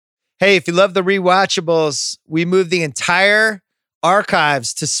Hey, if you love the rewatchables, we moved the entire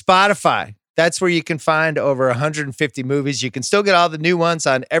archives to Spotify. That's where you can find over 150 movies. You can still get all the new ones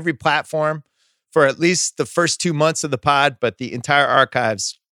on every platform for at least the first 2 months of the pod, but the entire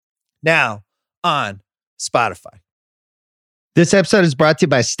archives now on Spotify. This episode is brought to you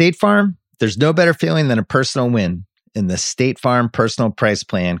by State Farm. There's no better feeling than a personal win, and the State Farm Personal Price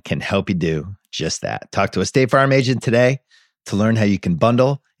Plan can help you do just that. Talk to a State Farm agent today to learn how you can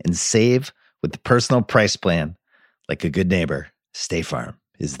bundle and save with the Personal Price Plan. Like a good neighbor, State Farm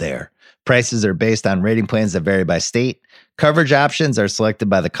is there. Prices are based on rating plans that vary by state. Coverage options are selected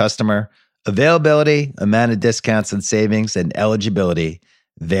by the customer. Availability, amount of discounts and savings, and eligibility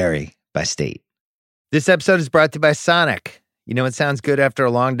vary by state. This episode is brought to you by Sonic. You know what sounds good after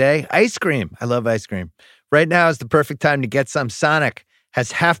a long day? Ice cream. I love ice cream. Right now is the perfect time to get some. Sonic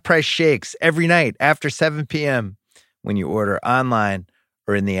has half-price shakes every night after 7 p.m. when you order online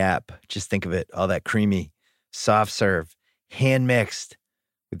or in the app. Just think of it, all that creamy, soft serve, hand-mixed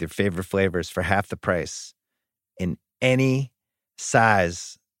with your favorite flavors for half the price in any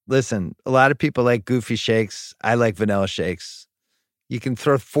size. Listen, a lot of people like goofy shakes. I like vanilla shakes. You can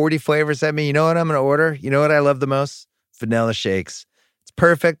throw 40 flavors at me. You know what I'm going to order? You know what I love the most? Vanilla shakes. It's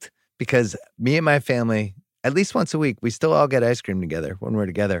perfect because me and my family, at least once a week, we still all get ice cream together when we're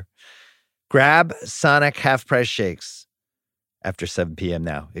together. Grab Sonic half-price shakes after 7 p.m.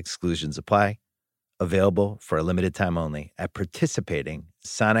 now. Exclusions apply. Available for a limited time only at participating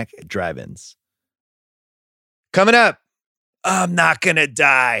Sonic drive-ins. Coming up, I'm not gonna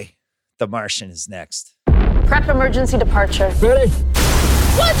die. The Martian is next. Prep emergency departure. Ready?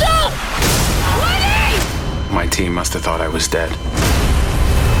 Watch out! Ready! My team must have thought I was dead.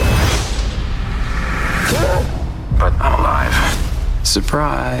 But I'm alive.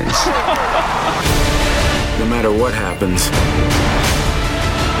 Surprise. No matter what happens,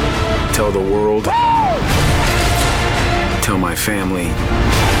 tell the world, tell my family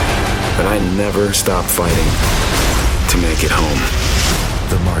that I never stop fighting to make it home.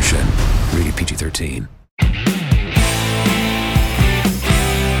 The Martian, rated PG-13.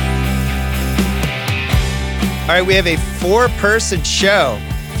 All right, we have a 4-person show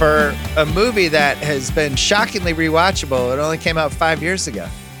for a movie that has been shockingly rewatchable. It only came out 5 years ago.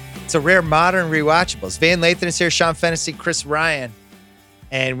 It's a rare modern rewatchables. Van Lathan is here, Sean Fennessey, Chris Ryan.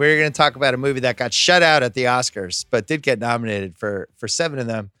 And we're going to talk about a movie that got shut out at the Oscars, but did get nominated for 7 of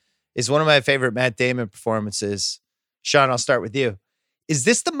them. Is one of my favorite Matt Damon performances. Sean, I'll start with you. Is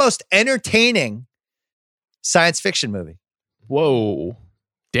this the most entertaining science fiction movie? Whoa.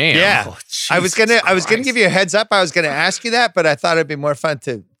 Damn. Yeah. Oh, I was gonna give you a heads up. I was gonna ask you that, but I thought it'd be more fun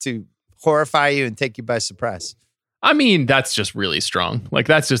to horrify you and take you by surprise. I mean, that's just really strong. Like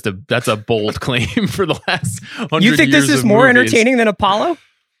that's a bold claim for the last 100 years. You think this is more movies. entertaining than Apollo?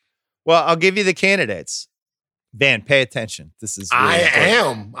 Well, I'll give you the candidates. Van, pay attention. This is really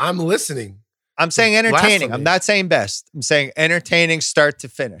important. I'm listening. I'm saying entertaining. Blasphemy. I'm not saying best. I'm saying entertaining start to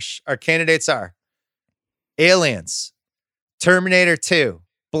finish. Our candidates are Aliens, Terminator 2,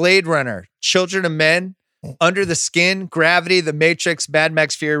 Blade Runner, Children of Men, Under the Skin, Gravity, The Matrix, Mad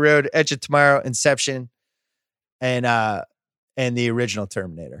Max Fury Road, Edge of Tomorrow, Inception, and the original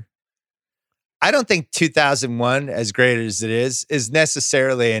Terminator. I don't think 2001, as great as it is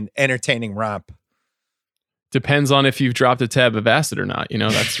necessarily an entertaining romp. Depends on if you've dropped a tab of acid or not. You know,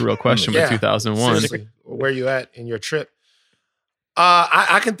 that's the real question with 2001. Seriously, where you at in your trip?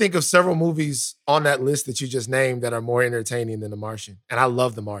 I can think of several movies on that list that you just named that are more entertaining than The Martian. And I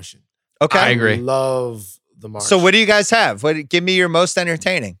love The Martian. Okay. I agree. Love The Martian. So what do you guys have? Give me your most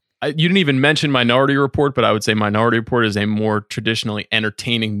entertaining. You didn't even mention Minority Report, but I would say Minority Report is a more traditionally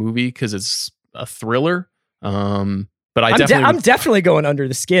entertaining movie because it's a thriller. But I'm definitely going Under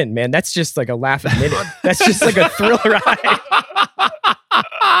the Skin, man. That's just like a laugh a minute. That's just like a thrill ride.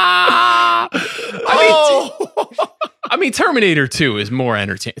 I mean, Terminator 2 is more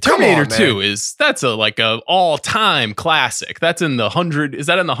entertaining. Terminator 2 that's like a all-time classic. That's in the 100. Is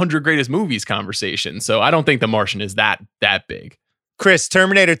that in the 100 greatest movies conversation? So I don't think The Martian is that big. Chris,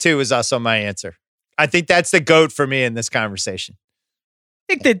 Terminator 2 is also my answer. I think that's the GOAT for me in this conversation.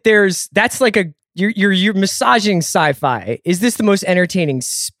 I think that that's like you're massaging sci-fi. Is this the most entertaining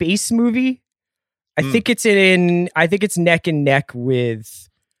space movie? I think it's neck and neck with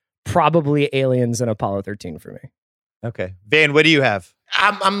probably Aliens and Apollo 13 for me. Okay. Van, what do you have?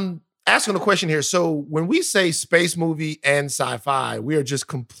 I'm asking a question here. So when we say space movie and sci-fi, we are just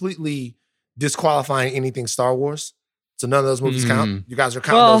completely disqualifying anything Star Wars. So none of those movies count. You guys are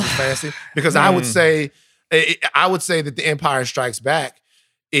counting those as fantasy. Because I would say that The Empire Strikes Back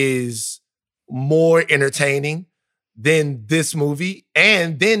is more entertaining than this movie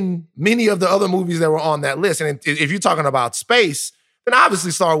and then many of the other movies that were on that list. And if you're talking about space, then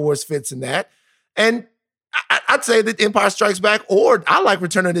obviously Star Wars fits in that. And I'd say that Empire Strikes Back, or I like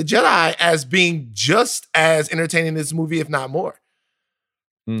Return of the Jedi as being just as entertaining as this movie, if not more.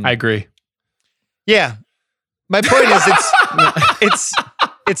 I agree. Yeah. My point is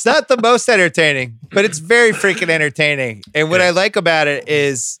it's not the most entertaining, but it's very freaking entertaining. And what I like about it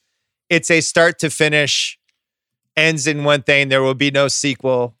is it's a start to finish, ends in one thing. There will be no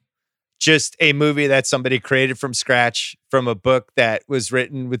sequel. Just a movie that somebody created from scratch from a book that was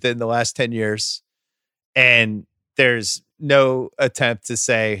written within the last 10 years. And there's no attempt to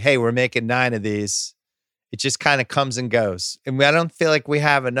say, hey, we're making 9 of these. It just kind of comes and goes. And I don't feel like we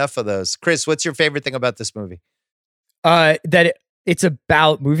have enough of those. Chris, what's your favorite thing about this movie? It's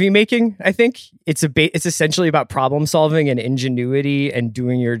about movie making. I think it's essentially about problem solving and ingenuity and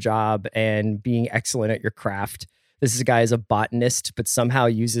doing your job and being excellent at your craft. This is a guy who's a botanist, but somehow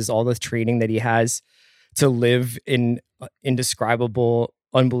uses all the training that he has to live in indescribable,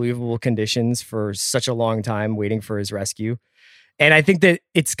 unbelievable conditions for such a long time, waiting for his rescue. And I think that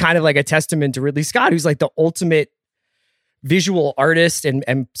it's kind of like a testament to Ridley Scott, who's like the ultimate visual artist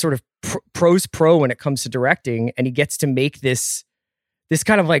and sort of pros pro when it comes to directing. And he gets to make this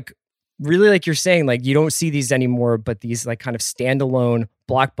kind of like, really like you're saying, like you don't see these anymore, but these like kind of standalone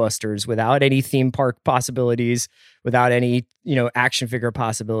blockbusters without any theme park possibilities, without any, action figure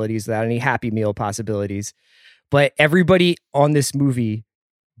possibilities, without any Happy Meal possibilities. But everybody on this movie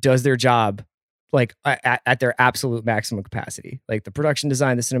does their job like at their absolute maximum capacity. Like the production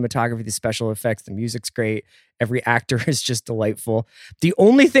design, the cinematography, the special effects, the music's great. Every actor is just delightful. The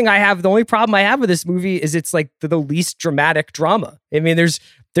only problem I have with this movie is it's like the least dramatic drama. I mean, there's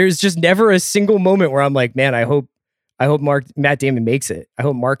just never a single moment where I'm like, man, I hope Matt Damon makes it. I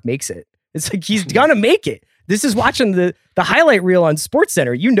hope Mark makes it. It's like, he's gonna make it. This is watching the highlight reel on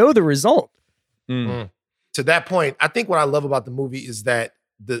SportsCenter. You know the result. To that point, I think what I love about the movie is that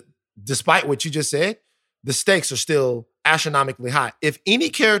despite what you just said, the stakes are still astronomically high. If any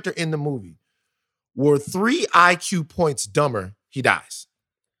character in the movie were 3 IQ points dumber, he dies.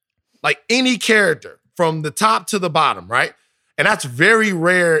 Like any character from the top to the bottom, right? And that's very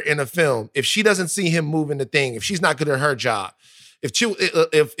rare in a film. If she doesn't see him moving the thing, if she's not good at her job, if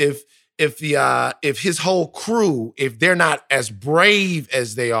his whole crew, if they're not as brave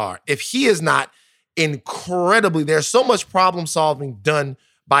as they are, if he is not incredibly, there's so much problem solving done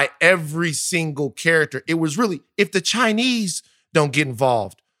by every single character. It was really, if the Chinese don't get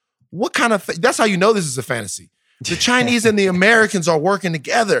involved, what kind of, that's how you know this is a fantasy. The Chinese and the Americans are working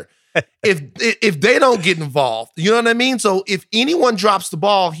together. If they don't get involved, you know what I mean? So if anyone drops the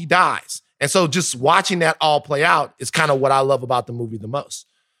ball, he dies. And so just watching that all play out is kind of what I love about the movie the most.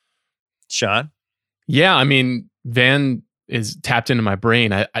 Sean? Yeah, I mean, Van is tapped into my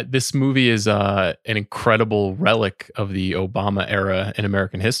brain. This movie is an incredible relic of the Obama era in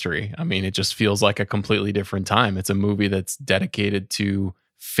American history. I mean, it just feels like a completely different time. It's a movie that's dedicated to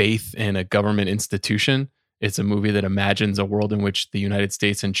faith in a government institution. It's a movie that imagines a world in which the United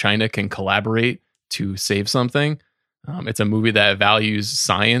States and China can collaborate to save something. It's a movie that values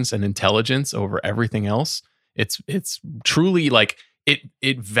science and intelligence over everything else. It's truly like it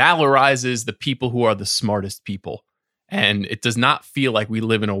valorizes the people who are the smartest people. And it does not feel like we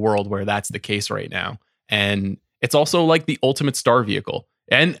live in a world where that's the case right now. And it's also like the ultimate star vehicle.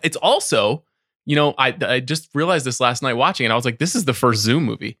 And it's also, I just realized this last night watching it. I was like, this is the first Zoom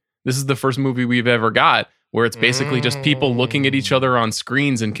movie. This is the first movie we've ever got where it's basically just people looking at each other on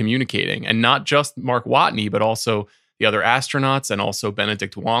screens and communicating. And not just Mark Watney, but also the other astronauts and also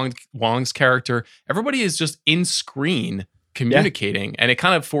Benedict Wong's character. Everybody is just in screen communicating. And it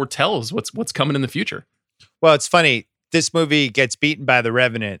kind of foretells what's coming in the future. Well, it's funny. This movie gets beaten by The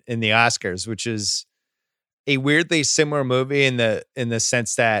Revenant in the Oscars, which is a weirdly similar movie in the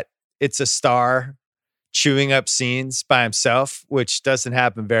sense that it's a star chewing up scenes by himself, which doesn't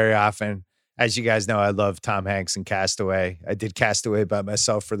happen very often. As you guys know, I love Tom Hanks and Castaway. I did Castaway by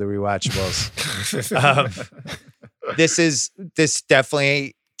myself for the rewatchables. This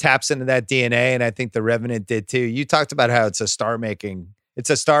definitely taps into that DNA, and I think The Revenant did too. You talked about how it's a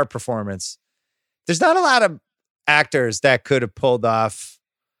star performance. There's not a lot of actors that could have pulled off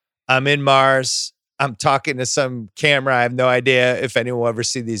I'm in Mars, I'm talking to some camera, I have no idea if anyone will ever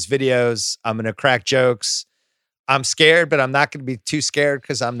see these videos, I'm going to crack jokes, I'm scared, but I'm not going to be too scared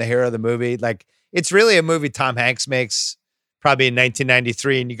because I'm the hero of the movie. Like, it's really a movie Tom Hanks makes probably in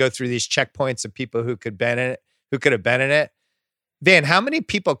 1993, and you go through these checkpoints of people who could have been in it. Van, how many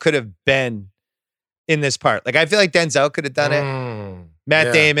people could have been in this part? Like, I feel like Denzel could have done it.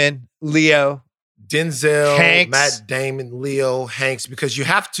 Matt Damon, Leo, Denzel, Hanks. Matt Damon, Leo, Hanks, because you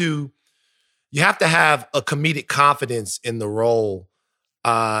have to have a comedic confidence in the role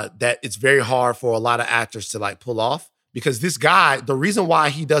that it's very hard for a lot of actors to like pull off. Because this guy, the reason why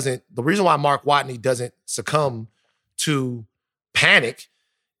Mark Watney doesn't succumb to panic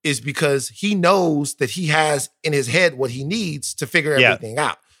is because he knows that he has in his head what he needs to figure everything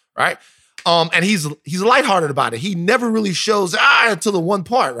out, right? And he's lighthearted about it. He never really shows until the one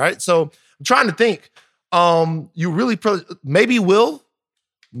part, right? So I'm trying to think. You really maybe Will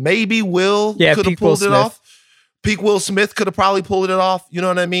could have pulled it off. Peak Will Smith could have probably pulled it off. You know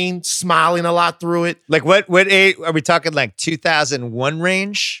what I mean? Smiling a lot through it. Like what age are we talking? Like 2001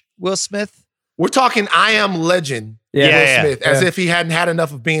 range? Will Smith? We're talking I Am Legend. Will Smith, as if he hadn't had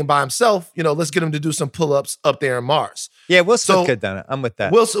enough of being by himself. You know, let's get him to do some pull-ups up there in Mars. Yeah, Will Smith could have done it. I'm with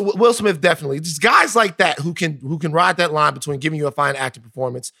that. Will Smith definitely. Just guys like that who can ride that line between giving you a fine acting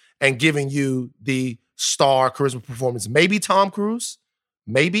performance and giving you the star charisma performance. Maybe Tom Cruise.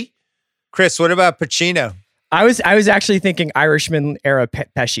 Maybe. Chris, what about Pacino? I was actually thinking Irishman era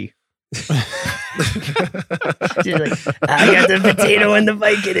Pesci. You're like, I got the potato and the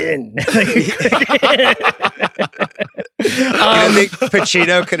Vicodin. I think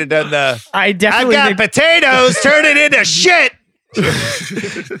Pacino could have done the. I definitely. I've got potatoes, turn it into shit.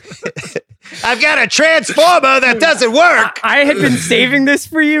 I've got a transformer that doesn't work. I had been saving this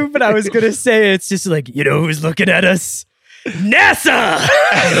for you, but I was gonna say it's just like, you know who's looking at us? NASA!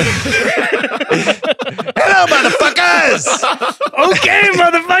 Hello, motherfuckers! Okay,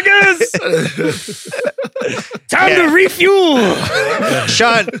 motherfuckers! Time to refuel!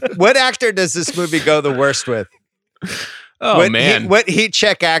 Sean, what actor does this movie go the worst with? Oh, man. What heat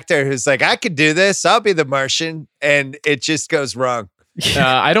check actor who's like, I could do this, I'll be the Martian, and it just goes wrong?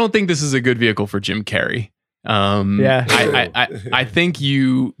 I don't think this is a good vehicle for Jim Carrey. I think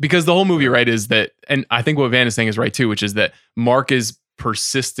because the whole movie, right, is that, and I think what Van is saying is right too, which is that Mark is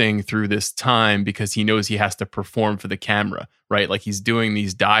persisting through this time because he knows he has to perform for the camera, right? Like he's doing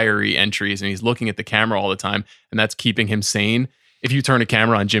these diary entries and he's looking at the camera all the time, and that's keeping him sane. If you turn a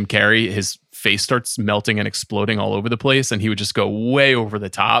camera on Jim Carrey, his face starts melting and exploding all over the place, and he would just go way over the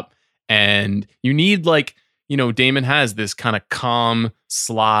top. And you need Damon has this kind of calm,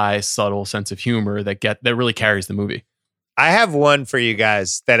 sly, subtle sense of humor that really carries the movie. I have one for you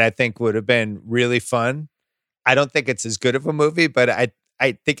guys that I think would have been really fun. I don't think it's as good of a movie, but I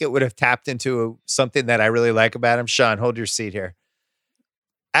think it would have tapped into something that I really like about him. Sean, hold your seat here.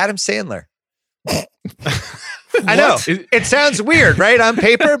 Adam Sandler. I know. It sounds weird, right? On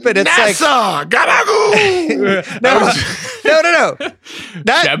paper, but it's NASA, gotta go. No.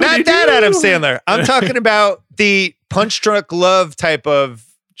 Not that Adam Sandler. I'm talking about the Punch Drunk Love type of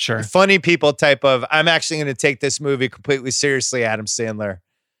funny people type of, I'm actually going to take this movie completely seriously, Adam Sandler.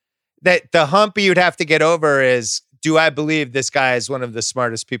 That the hump you'd have to get over is, do I believe this guy is one of the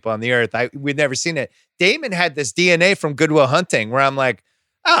smartest people on the earth? We've never seen it. Damon had this DNA from Good Will Hunting where I'm like,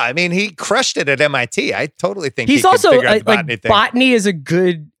 I mean, he crushed it at MIT. I totally think he's he can also figure out the botany thing. Botany is a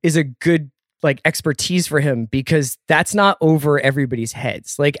good like expertise for him because that's not over everybody's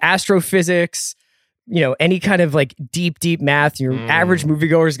heads. Like astrophysics, any kind of like deep math. Your average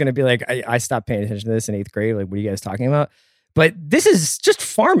moviegoer is going to be like, I stopped paying attention to this in 8th grade. Like, what are you guys talking about? But this is just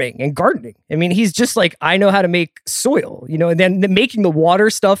farming and gardening. I mean, he's just like, I know how to make soil, and then making the water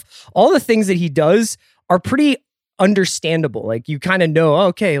stuff. All the things that he does are pretty understandable. Like you kind of know,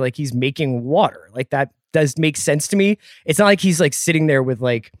 okay, like he's making water. Like that does make sense to me. It's not like he's like sitting there with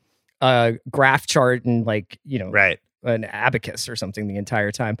like a graph chart and like, right, an abacus or something the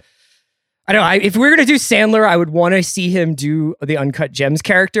entire time. I don't know. If we were going to do Sandler, I would want to see him do the Uncut Gems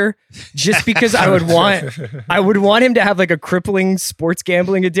character just because I would want him to have like a crippling sports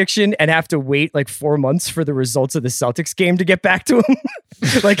gambling addiction and have to wait like 4 months for the results of the Celtics game to get back to him.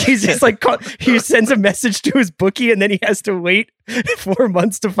 Like he's just like, he sends a message to his bookie and then he has to wait 4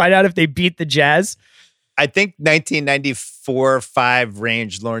 months to find out if they beat the Jazz. I think 1994-5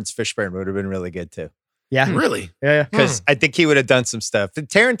 range Lawrence Fishburne would have been really good too. Yeah. Really? Yeah. Because I think he would have done some stuff.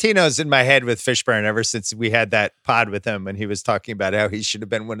 Tarantino's in my head with Fishburne ever since we had that pod with him when he was talking about how he should have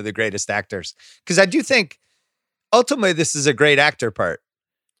been one of the greatest actors. Because I do think ultimately this is a great actor part.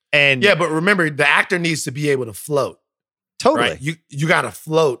 And yeah, but remember, the actor needs to be able to float. Totally. Right? You got to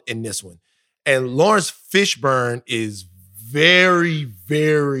float in this one. And Lawrence Fishburne is very,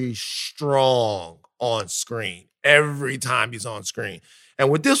 very strong on screen every time he's on screen. And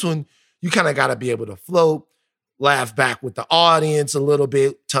with this one, you kind of got to be able to float, laugh back with the audience a little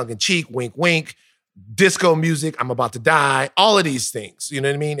bit, tongue in cheek, wink, wink, disco music, I'm about to die, all of these things, you know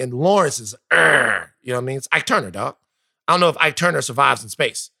what I mean? And Lawrence is, you know what I mean? It's Ike Turner, dog. I don't know if Ike Turner survives in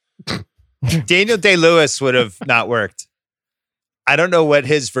space. Daniel Day-Lewis would have not worked. I don't know what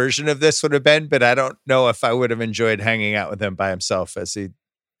his version of this would have been, but I don't know if I would have enjoyed hanging out with him by himself as he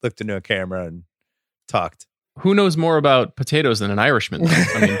looked into a camera and talked. Who knows more about potatoes than an Irishman?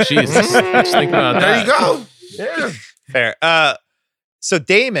 I mean, Jesus. Just think about There that. you go. Yeah. Fair. So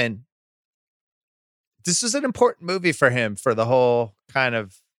Damon, this was an important movie for him for the whole kind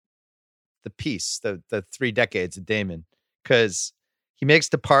of the piece, the 3 decades of Damon, because he makes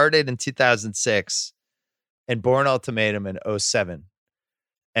Departed in 2006 and Bourne Ultimatum in 2007.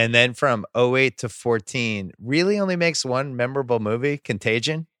 And then from 2008 to 2014, really only makes one memorable movie,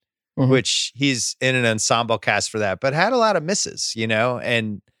 Contagion, which he's in an ensemble cast for that, but had a lot of misses, you know,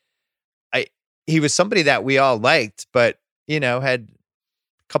 and he was somebody that we all liked, but, you know, had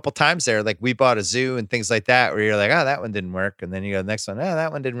a couple times there, like We Bought a Zoo and things like that, where you're like, oh, that one didn't work. And then you go to the next one, oh,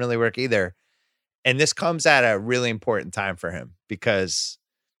 that one didn't really work either. And this comes at a really important time for him because,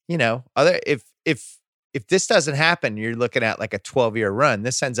 you know, if this doesn't happen, you're looking at like a 12-year run.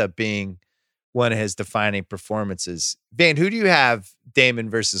 This ends up being one of his defining performances. Van, who do you have Damon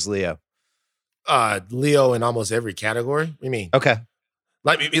versus Leo? Leo in almost every category. What do you mean? Okay.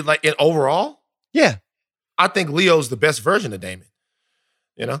 Like in overall? Yeah. I think Leo's the best version of Damon.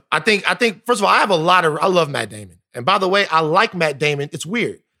 You know? I think first of all, I love Matt Damon. And by the way, I like Matt Damon. It's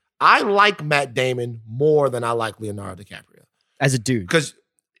weird. I like Matt Damon more than I like Leonardo DiCaprio. As a dude. Because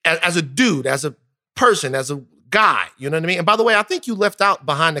as a dude, as a person, as a guy, you know what I mean? And by the way, I think you left out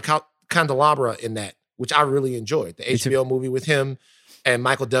Behind the Candelabra in that, which I really enjoyed. The HBO movie with him and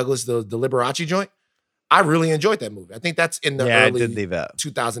Michael Douglas, the Liberace joint. I really enjoyed that movie. I think that's in the early I did leave out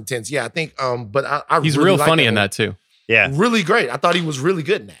 2010s. Yeah, I think, but I He's really real like funny in that too. Yeah. Really great. I thought he was really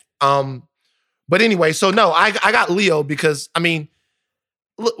good in that. But anyway, so no, I got Leo because, I mean,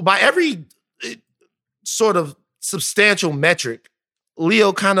 look, by every sort of substantial metric,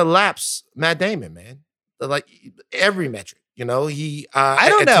 Leo kind of laps Matt Damon, man. Like every metric, you know, I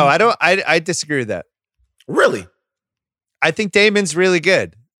don't know. I disagree with that. Really? I think Damon's really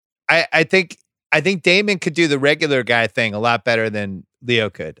good. I think Damon could do the regular guy thing a lot better than Leo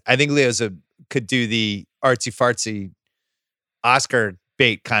could. I think could do the artsy fartsy Oscar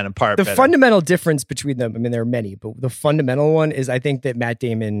bait kind of part. The better. fundamental difference between them, I mean, there are many, but the fundamental one is I think that Matt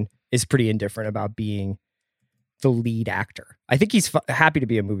Damon is pretty indifferent about being the lead actor. I think he's happy to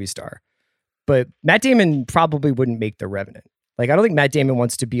be a movie star, but Matt Damon probably wouldn't make The Revenant. Like, I don't think Matt Damon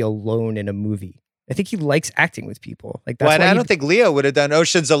wants to be alone in a movie. I think he likes acting with people. Like, that's why I don't think Leo would have done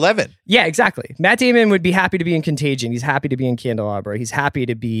Ocean's 11. Yeah, exactly. Matt Damon would be happy to be in Contagion. He's happy to be in Candelabra. He's happy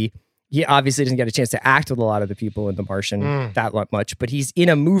to be. He obviously doesn't get a chance to act with a lot of the people in The Martian that much, but he's in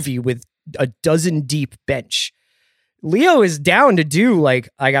a movie with a dozen deep bench. Leo is down to do, like,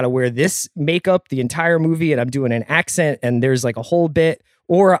 I got to wear this makeup the entire movie and I'm doing an accent and there's like a whole bit,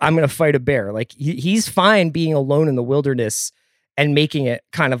 or I'm going to fight a bear. Like, he's fine being alone in the wilderness and making it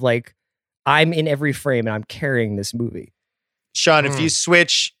kind of like, I'm in every frame and I'm carrying this movie. Sean, if you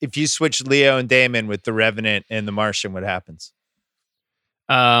switch Leo and Damon with The Revenant and The Martian, what happens?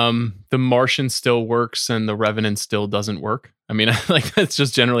 The Martian still works and The Revenant still doesn't work. I mean, like, that's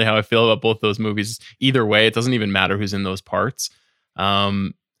just generally how I feel about both those movies. Either way, it doesn't even matter who's in those parts.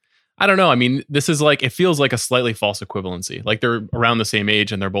 I don't know. I mean, this is like, it feels like a slightly false equivalency. Like, they're around the same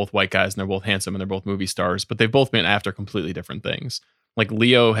age and they're both white guys and they're both handsome and they're both movie stars, but they've both been after completely different things. Like,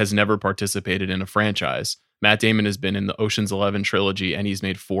 Leo has never participated in a franchise. Matt Damon has been in the Ocean's 11 trilogy and he's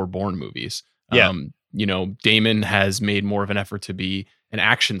made 4 Bourne movies. Yeah. You know, Damon has made more of an effort to be an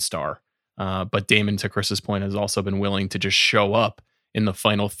action star. But Damon, to Chris's point, has also been willing to just show up in the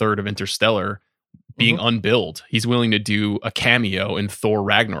final third of Interstellar being unbilled. He's willing to do a cameo in Thor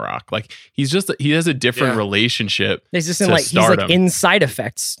Ragnarok. Like, he has a different relationship. He's just he's like in side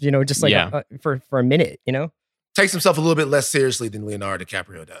effects, you know, just like for a minute, you know? Takes himself a little bit less seriously than Leonardo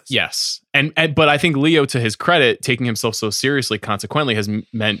DiCaprio does. Yes. But I think Leo, to his credit, taking himself so seriously consequently has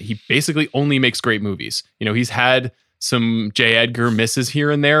meant he basically only makes great movies. You know, he's had some J. Edgar misses here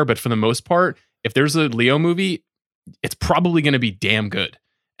and there, but for the most part, if there's a Leo movie, it's probably going to be damn good.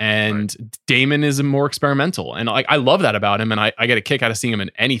 And Damon is more experimental. And I love that about him. And I get a kick out of seeing him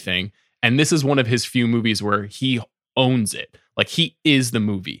in anything. And this is one of his few movies where he owns it. Like, he is the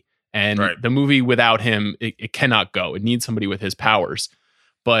movie. And the movie without him, it cannot go. It needs somebody with his powers.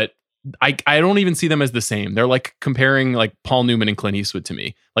 But I don't even see them as the same. They're like comparing like Paul Newman and Clint Eastwood to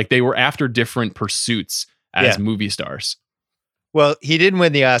me. Like, they were after different pursuits as movie stars. Well, he didn't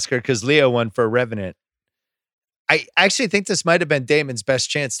win the Oscar because Leo won for Revenant. I actually think this might have been Damon's best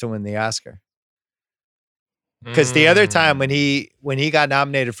chance to win the Oscar. Because the other time when he got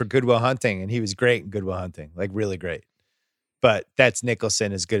nominated for Good Will Hunting, and he was great in Good Will Hunting, like really great. But that's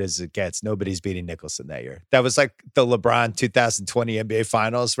Nicholson as good as it gets. Nobody's beating Nicholson that year. That was like the LeBron 2020 NBA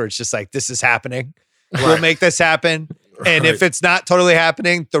Finals where it's just like, this is happening. Right. We'll make this happen. And if it's not totally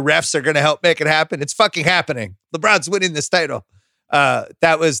happening, the refs are going to help make it happen. It's fucking happening. LeBron's winning this title.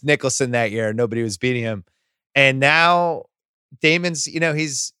 That was Nicholson that year. Nobody was beating him. And now Damon's,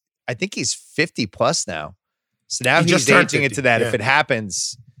 I think he's 50 plus now. So now he's aging into that. Yeah. If it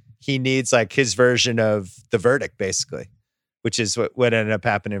happens, he needs like his version of The Verdict, basically, which is what ended up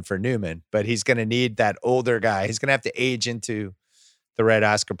happening for Newman. But he's going to need that older guy. He's going to have to age into the right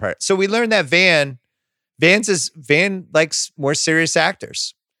Oscar part. So we learned that Van likes more serious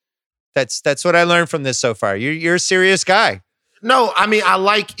actors. That's what I learned from this so far. You're a serious guy. No, I mean, I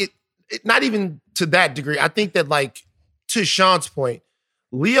like it, not even to that degree. I think that, like, to Sean's point,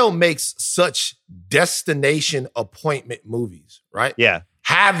 Leo makes such destination appointment movies, right? Yeah.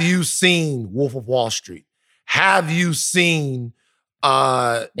 Have you seen Wolf of Wall Street? Have you seen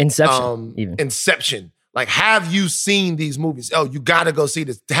Inception? Inception. Like, have you seen these movies? Oh, you got to go see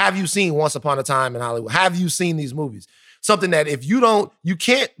this. Have you seen Once Upon a Time in Hollywood? Have you seen these movies? Something that if you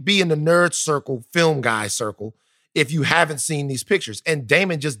can't be in the nerd circle, film guy circle, if you haven't seen these pictures. And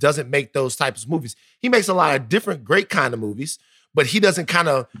Damon just doesn't make those types of movies. He makes a lot of different great kind of movies, but he doesn't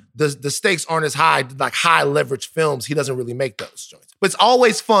the stakes aren't as high, like high leverage films. He doesn't really make those joints. But it's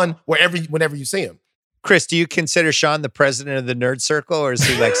always fun whenever you see him. Chris, do you consider Sean the president of the nerd circle, or is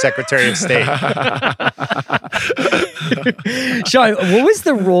he like Secretary of State? Sean, what was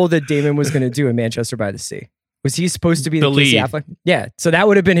the role that Damon was going to do in Manchester by the Sea? Was he supposed to be the Casey lead? Affleck? Yeah, so that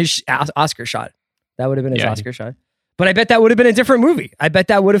would have been his Oscar shot. That would have been his Oscar shot. But I bet that would have been a different movie. I bet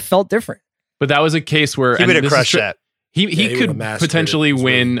that would have felt different. But that was a case where he would have crushed that. He could potentially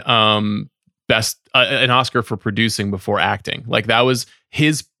win best an Oscar for producing before acting. Like, that was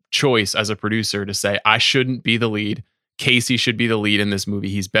his choice as a producer to say, I shouldn't be the lead. Casey should be the lead in this movie.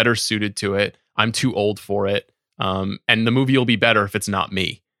 He's better suited to it. I'm too old for it. And the movie will be better if it's not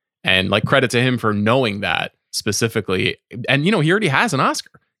me. And like, credit to him for knowing that specifically. And he already has an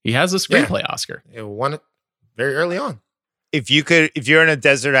Oscar. He has a screenplay Oscar. He won it very early on. If you're on a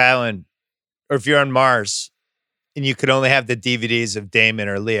desert island, or if you're on Mars, and you could only have the DVDs of Damon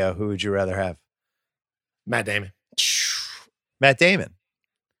or Leo, who would you rather have? Matt Damon. Matt Damon.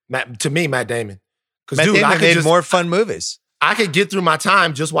 Matt Damon. Matt Damon made more fun movies. I could get through my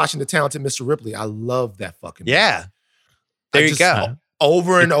time just watching The Talented Mr. Ripley. I love that fucking movie. Yeah. There you go.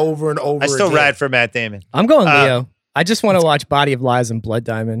 Over and over and over I still ride for Matt Damon. I'm going Leo. I just want to watch Body of Lies and Blood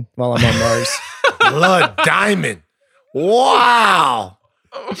Diamond while I'm on Mars. Blood Diamond. Wow.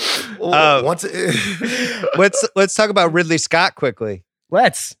 Let's talk about Ridley Scott quickly.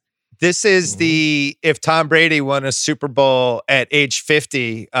 Let's. This is if Tom Brady won a Super Bowl at age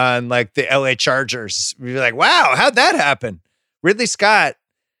 50 on like the LA Chargers, we'd be like, wow, how'd that happen? Ridley Scott,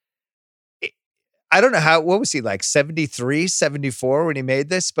 I don't know what was he like, 73, 74 when he made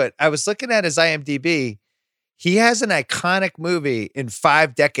this? But I was looking at his IMDb. He has an iconic movie in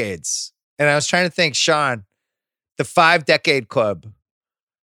 5 decades. And I was trying to think, Sean, the 5-decade club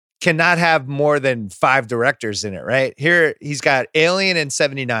cannot have more than 5 directors in it, right? Here, he's got Alien in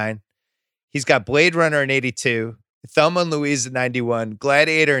 79. He's got Blade Runner in 82, Thelma and Louise in 91,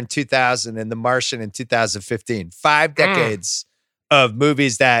 Gladiator in 2000, and The Martian in 2015. 5 decades of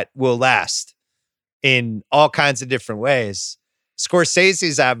movies that will last in all kinds of different ways.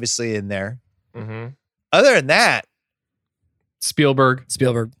 Scorsese's obviously in there. Mm-hmm. Other than that, Spielberg,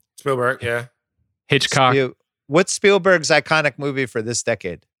 yeah. Hitchcock. What's Spielberg's iconic movie for this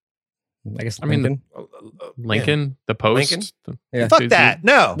decade? I guess Lincoln. Lincoln, The Post. Lincoln? Fuck that.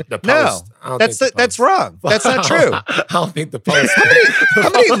 No. The Post. No. That's wrong. That's not true. I don't think The Post.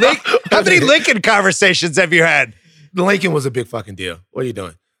 How many Lincoln conversations have you had? Lincoln was a big fucking deal. What are you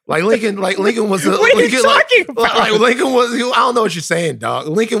doing? Lincoln was a what are you talking about? Lincoln was, I don't know what you're saying, dog.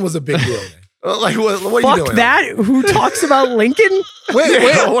 Lincoln was a big deal, man. What are you doing? Fuck that? Who talks about Lincoln? Wait.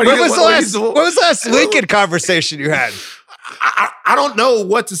 What was the last Lincoln conversation you had? I don't know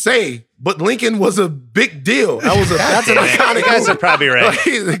what to say, but Lincoln was a big deal. That's an iconic. You guys are probably right. Like,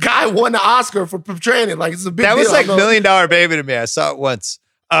 the guy won the Oscar for portraying it. Like, it's a big deal. That was like $1 Million Baby to me. I saw it once.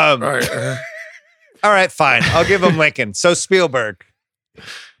 All right, fine. I'll give him Lincoln. So Spielberg.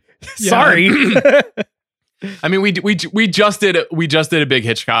 Sorry. I mean, we just did a big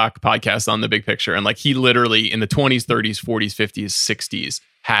Hitchcock podcast on The Big Picture, and like, he literally in the 20s, 30s, 40s, 50s, 60s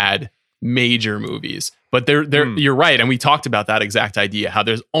had major movies. But you're right, and we talked about that exact idea, how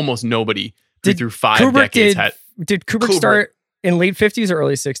there's almost nobody who through 5 decades Did Kubrick start in late 50s or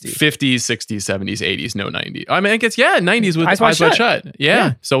early 60s? 50s, 60s, 70s, 80s, no 90s. I mean, I guess 90s with Eyes Wide Shut.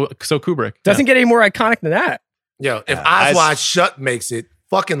 Yeah. So Kubrick doesn't get any more iconic than that. Yo, if Eyes Wide Shut makes it,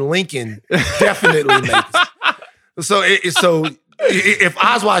 fucking Lincoln definitely makes it. So if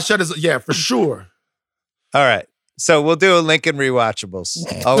Eyes Wide Shut is, yeah, for sure. All right. So we'll do a Lincoln rewatchables.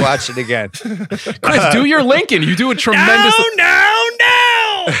 I'll watch it again. Chris, do your Lincoln. You do a tremendous.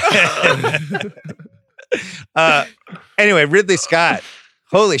 No. Anyway, Ridley Scott.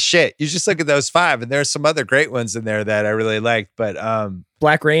 Holy shit. You just look at those 5, and there's some other great ones in there that I really liked. But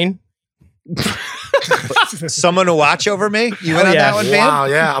Black Rain. Someone to Watch Over Me. You went on that one, man? Wow,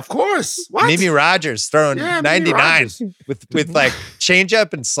 yeah, of course. What? Mimi Rogers throwing 99 with like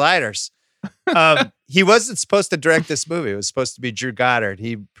changeup and sliders. He wasn't supposed to direct this movie. It was supposed to be Drew Goddard.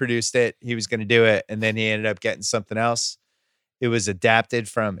 He produced it. He was going to do it. And then he ended up getting something else. It was adapted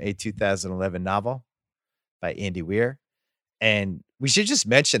from a 2011 novel by Andy Weir. And we should just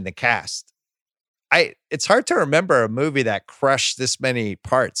mention the cast. It's hard to remember a movie that crushed this many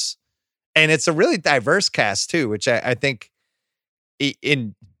parts. And it's a really diverse cast too, which I think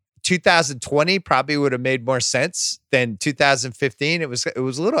in 2020 probably would have made more sense than 2015. It was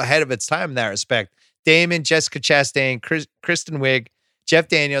a little ahead of its time in that respect. Damon, Jessica Chastain, Kristen Wiig, Jeff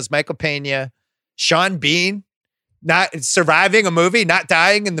Daniels, Michael Pena, Sean Bean, not surviving a movie, not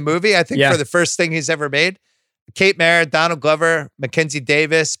dying in the movie. I think for the first thing he's ever made. Kate Mara, Donald Glover, Mackenzie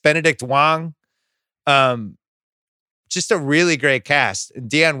Davis, Benedict Wong. Just a really great cast. And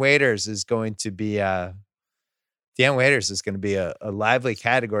Deion Waiters is going to be a lively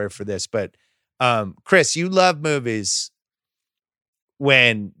category for this. But Chris, you love movies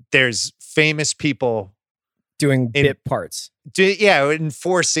when there's famous people doing bit parts. In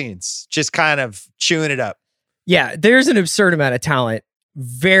 4 scenes, just kind of chewing it up. Yeah, there's an absurd amount of talent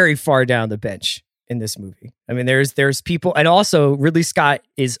very far down the bench in this movie. I mean, there's people, and also Ridley Scott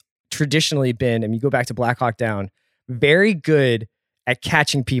is traditionally been, you go back to Black Hawk Down, very good at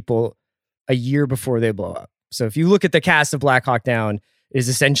catching people a year before they blow up. So if you look at the cast of Black Hawk Down, it is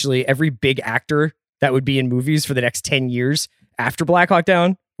essentially every big actor that would be in movies for the next 10 years after Black Hawk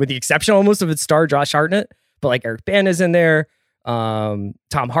Down, with the exception almost of its star Josh Hartnett. But like Eric Bana's in there, Tom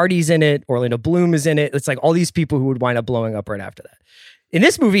Hardy's in it, Orlando Bloom is in it. It's like all these people who would wind up blowing up right after that. In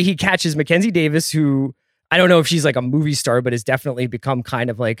this movie, he catches Mackenzie Davis, who I don't know if she's like a movie star, but has definitely become kind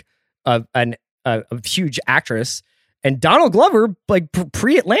of like a huge actress. And Donald Glover, like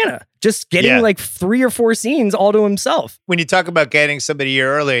pre-Atlanta, just getting like 3 or 4 scenes all to himself. When you talk about getting somebody a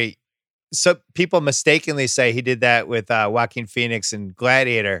year early, so people mistakenly say he did that with Joaquin Phoenix and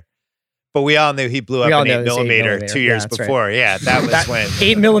Gladiator, but we all knew he blew up an 8mm 2 years before. Right. Yeah, that was when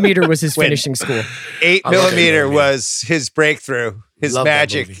 8mm was his finishing school. 8mm was his breakthrough, his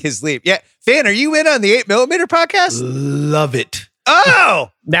magic, his leap. Yeah, Fan, are you in on the 8mm podcast? Love it.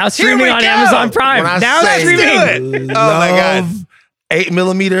 Oh, now streaming on Amazon Prime. Now streaming. Oh my God.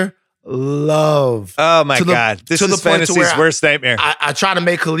 8mm love. Oh my God. This is Fennessey's worst nightmare. I tried to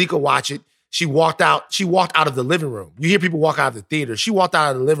make Kalika watch it. She walked out of the living room. You hear people walk out of the theater. She walked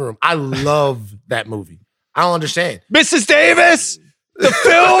out of the living room. I love that movie. I don't understand. Mrs. Davis, the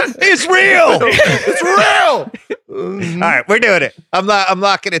film is real. It's real. All right, we're doing it. I'm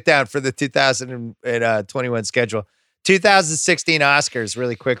locking it down for the 2021 schedule. 2016 Oscars,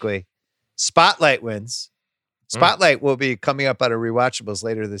 really quickly. Spotlight wins. Spotlight will be coming up on a rewatchables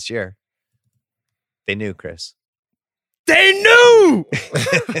later this year. They knew, Chris. They knew! And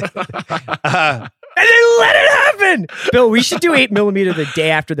they let it happen! Bill, we should do 8mm the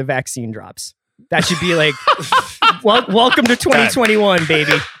day after the vaccine drops. That should be like, welcome to 2021,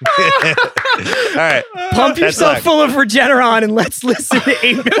 baby. All right. Pump yourself full of Regeneron and let's listen to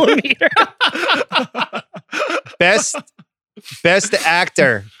 8mm. Best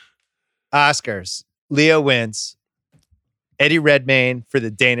actor, Oscars. Leo wins. Eddie Redmayne for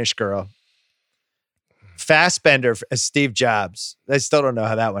The Danish Girl. Fassbender as Steve Jobs. I still don't know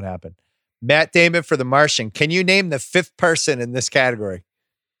how that one happened. Matt Damon for The Martian. Can you name the 5th person in this category?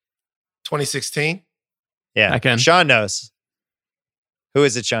 2016? Yeah. I can. Sean knows. Who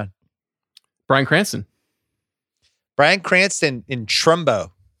is it, Sean? Bryan Cranston. Bryan Cranston in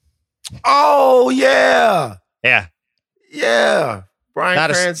Trumbo. Oh, yeah. Yeah. Yeah.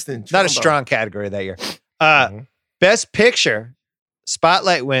 Bryan Cranston. Not a strong category that year. Best Picture.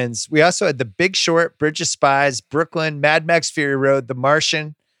 Spotlight wins. We also had The Big Short, Bridge of Spies, Brooklyn, Mad Max Fury Road, The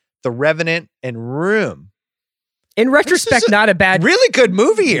Martian, The Revenant, and Room. In retrospect, not a bad... Really good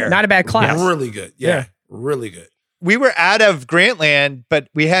movie here. Not a bad class. Really good. Yeah. Really good. We were out of Grantland, but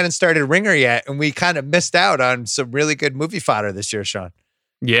we hadn't started Ringer yet, and we kind of missed out on some really good movie fodder this year, Sean.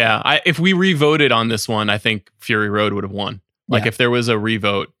 Yeah. If we revoted on this one, I think Fury Road would have won. Like if there was a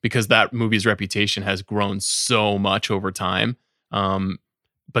revote, because that movie's reputation has grown so much over time.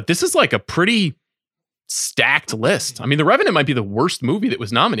 But this is like a pretty stacked list. I mean, The Revenant might be the worst movie that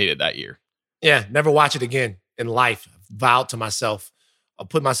was nominated that year. Yeah, never watch it again in life. Vowed to myself. I'll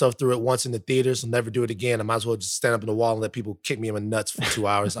put myself through it once in the theaters. I'll never do it again. I might as well just stand up in the wall and let people kick me in my nuts for 2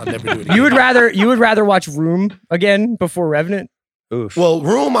 hours. I'll never do it again. You would rather watch Room again before Revenant? Oof. Well,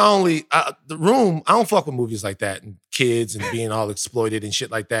 Room, I don't fuck with movies like that and kids and being all exploited and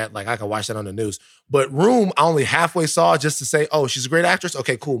shit like that. Like, I can watch that on the news. But Room, I only halfway saw just to say, oh, she's a great actress.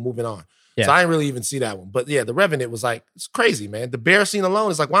 Okay, cool, moving on. Yeah. So I didn't really even see that one. But yeah, The Revenant was like, it's crazy, man. The bear scene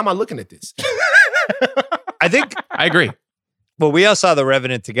alone is like, why am I looking at this? I think I agree. Well, we all saw The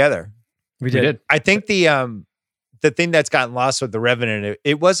Revenant together. We did. I think the thing that's gotten lost with The Revenant,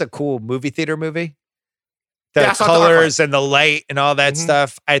 it was a cool movie theater movie. The Yeah, I saw colors and the light and all that Mhm.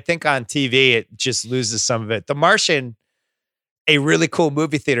 stuff. I think on TV, it just loses some of it. The Martian, a really cool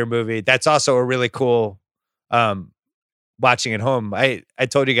movie theater movie. That's also a really cool watching at home. I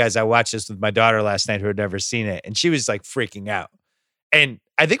told you guys I watched this with my daughter last night who had never seen it. And she was like freaking out. And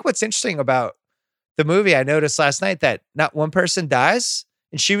I think what's interesting about the movie, I noticed last night that not one person dies.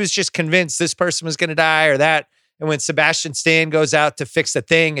 And she was just convinced this person was going to die or that. And when Sebastian Stan goes out to fix the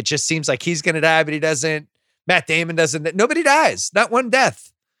thing, it just seems like he's going to die, but he doesn't. Matt Damon doesn't. Nobody dies. Not one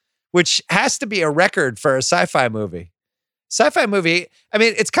death, which has to be a record for a sci-fi movie. Sci-fi movie, I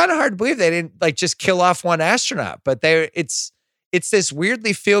mean, it's kind of hard to believe they didn't like just kill off one astronaut, but it's this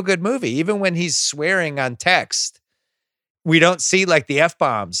weirdly feel-good movie. Even when he's swearing on text, we don't see like the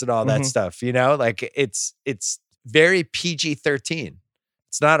F-bombs and all that stuff, you know? Like it's very PG-13.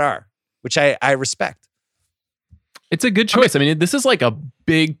 It's not R, which I respect. It's a good choice. I mean, this is like a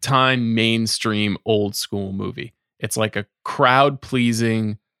big time mainstream old school movie. It's like a crowd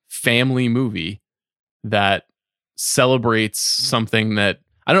pleasing family movie that celebrates something that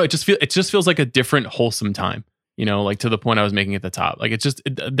I don't know. It just feels like a different wholesome time, you know, like to the point I was making at the top. Like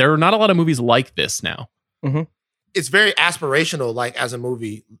there are not a lot of movies like this now. Mm-hmm. It's very aspirational, like as a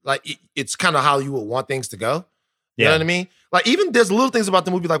movie. Like it's kind of how you would want things to go. You know what I mean? Like even there's little things about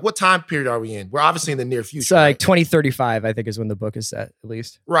the movie, like what time period are we in? We're obviously in the near future. It's like 2035, I think, is when the book is set, at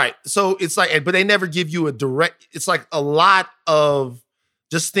least. Right. So it's like, but they never give you a direct, it's like a lot of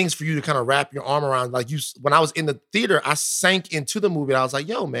just things for you to kind of wrap your arm around. Like when I was in the theater, I sank into the movie. I was like,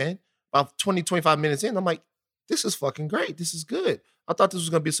 yo, man, about 20, 25 minutes in, I'm like, this is fucking great. This is good. I thought this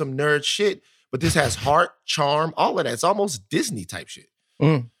was going to be some nerd shit, but this has heart, charm, all of that. It's almost Disney type shit.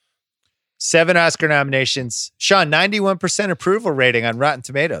 7 Oscar nominations. Sean, 91% approval rating on Rotten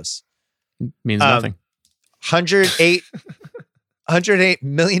Tomatoes. Means nothing. $108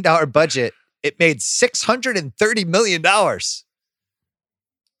 million budget. It made $630 million.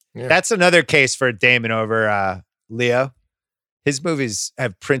 Yeah. That's another case for Damon over Leo. His movies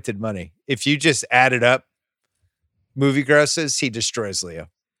have printed money. If you just add it up, movie grosses, he destroys Leo.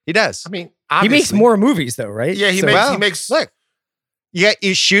 He does. I mean, He makes more movies, though, right? Yeah, he makes. Look, yeah,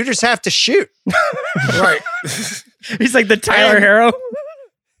 you shooters have to shoot. Right. He's like the Tyler Harrow.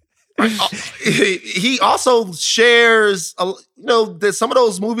 He also shares, that some of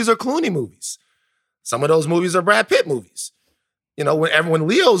those movies are Clooney movies. Some of those movies are Brad Pitt movies. You know, when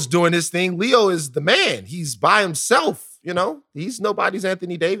Leo's doing this thing, Leo is the man. He's by himself, you know. He's nobody's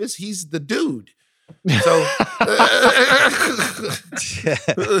Anthony Davis. He's the dude. So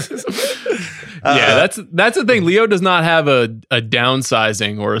yeah, that's the thing. Leo does not have a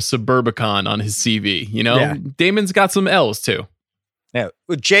downsizing or a Suburbicon on his CV. You know, Yeah. Damon's got some L's too. Yeah,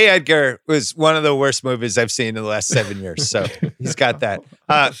 well, J. Edgar was one of the worst movies I've seen in the last 7 years. So he's got that.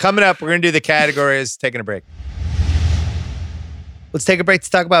 Coming up, we're going to do the categories. Taking a break. Let's take a break to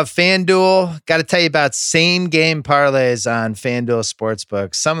talk about FanDuel. Got to tell you about same game parlays on FanDuel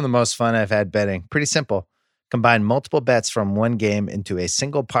Sportsbook. Some of the most fun I've had betting. Pretty simple. Combine multiple bets from one game into a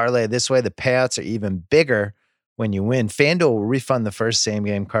single parlay. This way, the payouts are even bigger when you win. FanDuel will refund the first same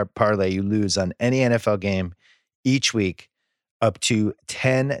game parlay you lose on any NFL game each week up to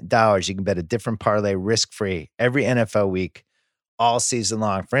 $10. You can bet a different parlay risk-free every NFL week all season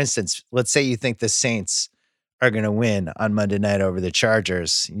long. For instance, let's say you think the Saints are going to win on Monday night over the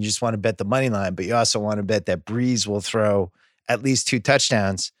Chargers. You just want to bet the money line, but you also want to bet that Breeze will throw at least 2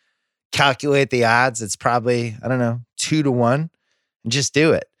 touchdowns. Calculate the odds. It's probably, 2-1, and just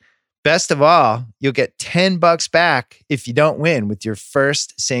do it. Best of all, you'll get $10 back if you don't win with your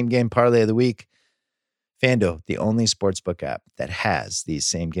first same game parlay of the week. FanDuel, the only sportsbook app that has these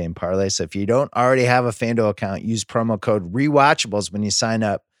same game parlays. So if you don't already have a FanDuel account, use promo code REWATCHABLES when you sign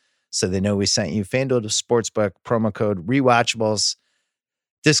up, so they know we sent you. FanDuel Sportsbook, promo code REWATCHABLES.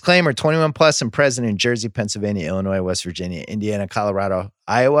 Disclaimer, 21 plus and present in Jersey, Pennsylvania, Illinois, West Virginia, Indiana, Colorado,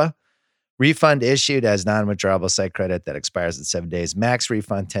 Iowa. Refund issued as non-withdrawable site credit that expires in 7 days. Max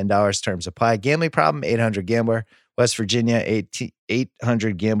refund $10. Terms apply. Gambling problem? 800-GAMBLER. West Virginia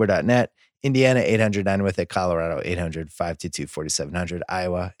 800-GAMBLER.net. Indiana 800-9-WITH-IT. Colorado 800-522-4700.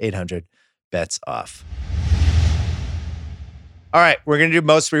 Iowa 800-BETS-OFF. All right, we're gonna do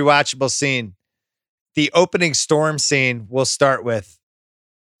most rewatchable scene. The opening storm scene we'll start with.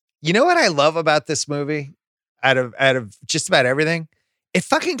 You know what I love about this movie? Out of just about everything, it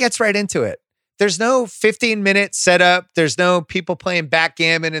fucking gets right into it. There's no 15-minute setup. There's no people playing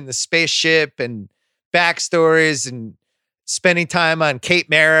backgammon in the spaceship and backstories and spending time on Kate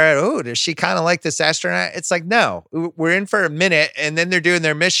Mara. Oh, does she kind of like this astronaut? It's like, no, we're in for a minute and then they're doing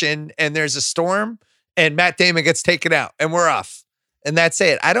their mission and there's a storm and Matt Damon gets taken out and we're off. And that's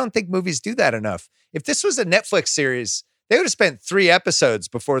it. I don't think movies do that enough. If this was a Netflix series, they would have spent 3 episodes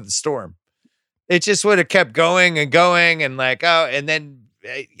before the storm. It just would have kept going and like, oh, and then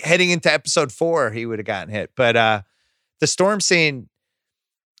heading into episode 4, he would have gotten hit. But the storm scene,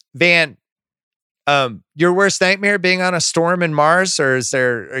 Van, your worst nightmare being on a storm in Mars, or is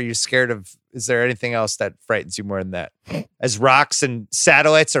there anything else that frightens you more than that? As rocks and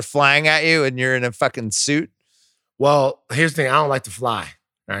satellites are flying at you and you're in a fucking suit? Well, here's the thing. I don't like to fly.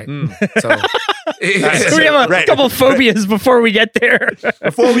 Right. So we have a couple phobias before we get there.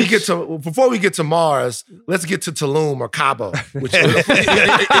 Before we get to Mars, let's get to Tulum or Cabo, which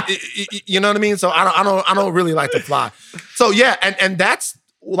you know what I mean. So I don't really like to fly. So yeah, and that's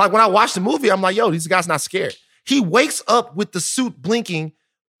like when I watch the movie, I'm like, yo, these guys not scared. He wakes up with the suit blinking,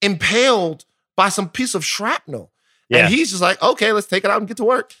 impaled by some piece of shrapnel, and he's just like, okay, let's take it out and get to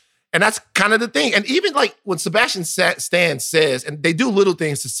work. And that's kind of the thing. And even like when Sebastian Stan says, and they do little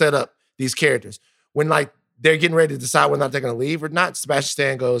things to set up these characters, when like they're getting ready to decide whether or not they're going to leave or not, Sebastian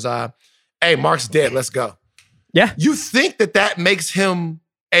Stan goes, hey, Mark's dead. Let's go. Yeah. You think that makes him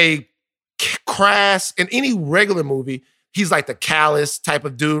a crass, in any regular movie, he's like the callous type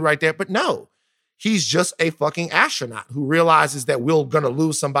of dude right there. But no, he's just a fucking astronaut who realizes that we're going to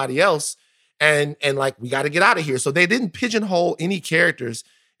lose somebody else. And like, we got to get out of here. So they didn't pigeonhole any characters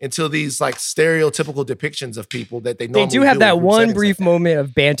until these like stereotypical depictions of people that they normally do. They do have that one brief moment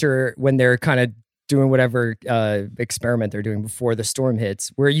of banter when they're kind of doing whatever experiment they're doing before the storm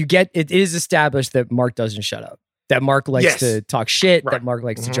hits, where it is established that Mark doesn't shut up, that Mark likes to talk shit, that Mark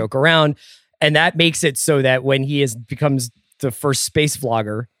likes to joke around. And that makes it so that when he becomes the first space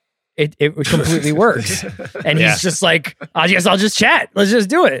vlogger, it completely works. And he's just like, I guess I'll just chat. Let's just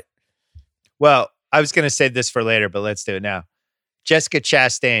do it. Well, I was going to save this for later, but let's do it now. Jessica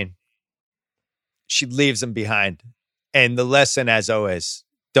Chastain, she leaves him behind. And the lesson, as always,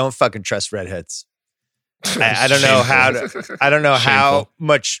 don't fucking trust redheads. I don't know how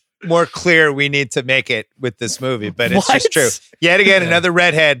much more clear we need to make it with this movie, but it's just true. Yet again, another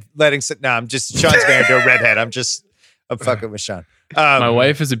redhead Sean's married to a redhead. I'm fucking with Sean. My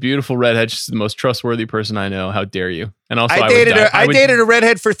wife is a beautiful redhead. She's the most trustworthy person I know. How dare you? And also, I dated a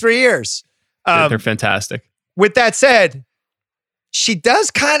redhead for 3 years. They're fantastic. With that said, she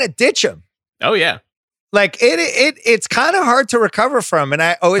does kind of ditch him. Oh yeah. Like it's kind of hard to recover from. And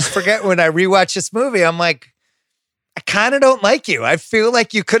I always forget when I rewatch this movie, I'm like, I kind of don't like you. I feel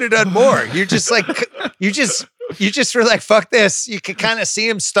like you could have done more. You're just like, you just were like, fuck this. You can kind of see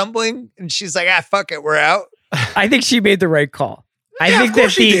him stumbling and she's like, fuck it. We're out. I think she made the right call. I think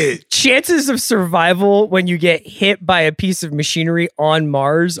that the chances of survival when you get hit by a piece of machinery on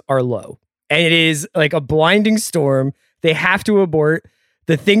Mars are low. And it is like a blinding storm. They have to abort.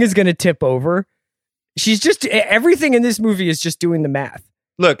 The thing is going to tip over. Everything in this movie is just doing the math.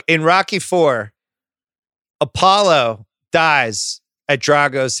 Look, in Rocky IV, Apollo dies at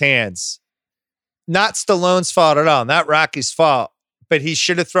Drago's hands. Not Stallone's fault at all. Not Rocky's fault. But he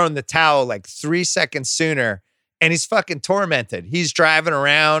should have thrown the towel like 3 seconds sooner. And he's fucking tormented. He's driving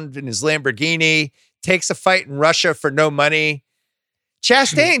around in his Lamborghini, takes a fight in Russia for no money.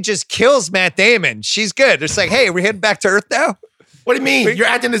 Chastain just kills Matt Damon. She's good. It's like, hey, we're heading back to Earth now? What do you mean? You're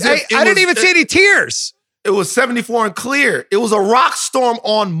acting as if I didn't even see any tears. It was 74 and clear. It was a rock storm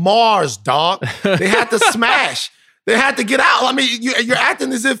on Mars, dog. They had to smash. They had to get out. I mean, you're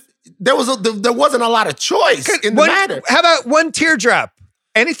acting as if there wasn't a lot of choice in the matter. How about one teardrop?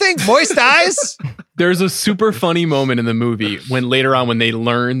 Anything? Moist eyes? There's a super funny moment in the movie when later on when they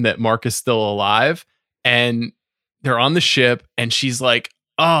learn that Mark is still alive and they're on the ship and she's like,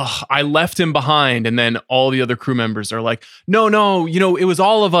 oh, I left him behind. And then all the other crew members are like, no, it was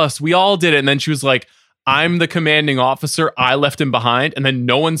all of us. We all did it. And then she was like, I'm the commanding officer. I left him behind. And then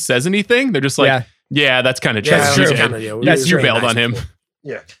no one says anything. They're just like, yeah that's kind of true. That's true. You bailed on him.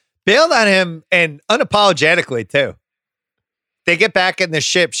 Yeah. Bailed on him and unapologetically too. They get back in the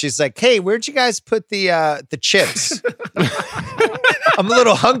ship. She's like, "Hey, where'd you guys put the chips? I'm a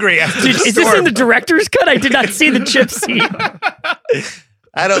little hungry after the Is this in the director's cut? I did not see the chip scene.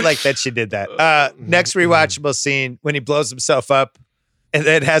 I don't like that she did that. Next rewatchable scene when he blows himself up, and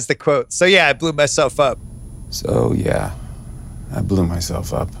then has the quote. So yeah, I blew myself up. So, yeah, I blew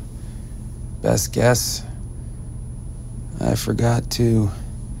myself up. Best guess, I forgot to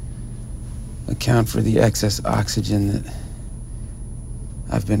account for the excess oxygen that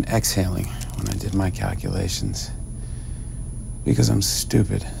I've been exhaling when I did my calculations. Because I'm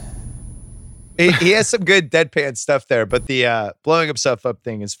stupid. He has some good deadpan stuff there, but the blowing himself up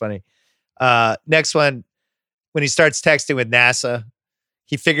thing is funny. Next one, when he starts texting with NASA,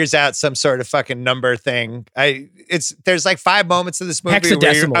 he figures out some sort of fucking number thing. There's like 5 moments in this movie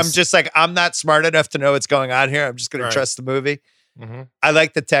where I'm just like, I'm not smart enough to know what's going on here. I'm just going to trust the movie. Mm-hmm. I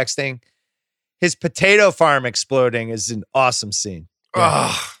like the texting. His potato farm exploding is an awesome scene.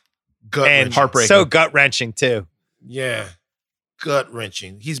 Oh, gut-wrenching. Heartbreaking. So gut-wrenching too. Yeah.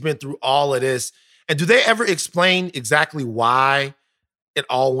 Gut-wrenching. He's been through all of this. And do they ever explain exactly why it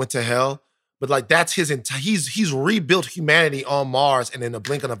all went to hell? But like that's his entire, he's rebuilt humanity on Mars, and in the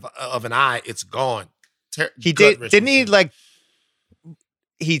blink of an eye, it's gone. Didn't he like,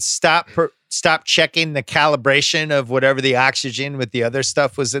 he stopped checking the calibration of whatever the oxygen with the other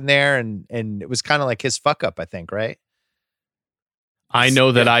stuff was in there, and it was kind of like his fuck up, I think, right? I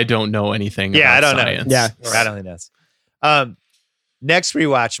know that I don't know anything about I don't science. know. Yeah, I don't think that's. Next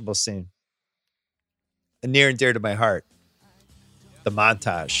rewatchable scene, near and dear to my heart, the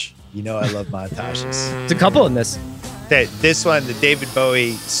montage. You know I love montages. It's a couple in this. This one, the David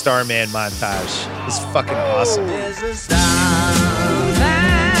Bowie Starman montage, is fucking awesome.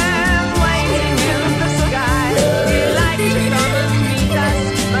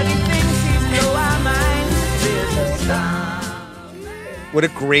 What a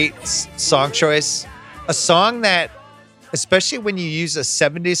great song choice. A song that, especially when you use a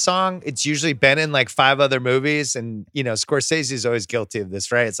 70s song, it's usually been in like 5 other movies. And, you know, Scorsese's always guilty of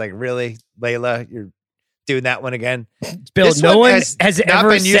this, right? It's like, really, Layla, you're doing that one again? Bill, This no one has has not ever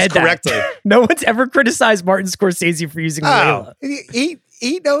been used said correctly. that. No one's ever criticized Martin Scorsese for using Layla.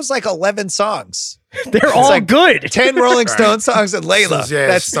 He knows like 11 songs. They're all like good. 10 Rolling Stone songs and Layla. Yeah,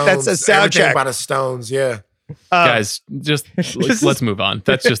 that's Stones, a everything soundtrack. about the Stones, yeah. Guys, let's move on.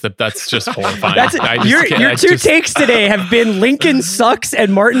 That's just horrifying. Your two takes today have been Lincoln sucks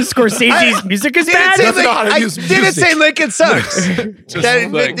and Martin Scorsese's music is bad. I didn't say Lincoln sucks.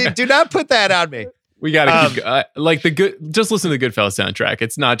 Do not put that on me. We gotta keep just listen to the Goodfellas soundtrack.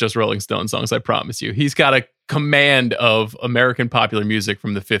 It's not just Rolling Stone songs, I promise you. He's got a command of American popular music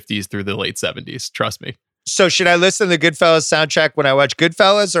from the 50s through the late 70s. Trust me. So should I listen to the Goodfellas soundtrack when I watch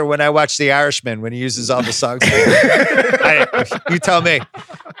Goodfellas or when I watch The Irishman when he uses all the songs? You tell me.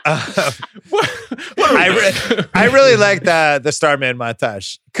 I really like the Starman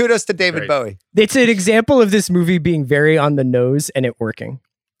montage. Kudos to David Bowie. It's an example of this movie being very on the nose and it working.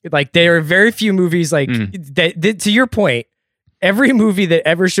 Like there are very few movies like that. To your point, every movie that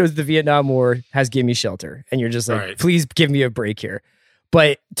ever shows the Vietnam War has Gimme Shelter, and you're just like, please give me a break here.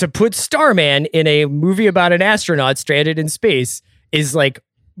 But to put Starman in a movie about an astronaut stranded in space is like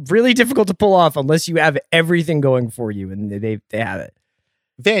really difficult to pull off unless you have everything going for you, and they have it.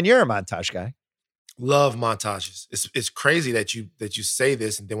 Van, you're a montage guy. Love montages. It's crazy that you say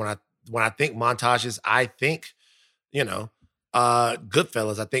this, and then when I think montages, I think,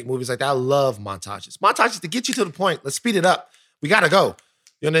 Goodfellas. I think movies like that. I love montages. Montages to get you to the point. Let's speed it up. We gotta go.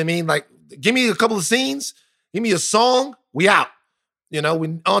 You know what I mean? Like, give me a couple of scenes. Give me a song. We out. We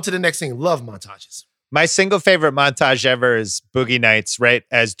on to the next thing. Love montages. My single favorite montage ever is Boogie Nights, right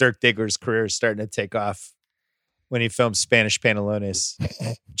as Dirk Diggler's career is starting to take off when he films Spanish Pantalones.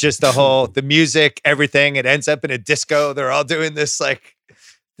 Just the music, everything. It ends up in a disco. They're all doing this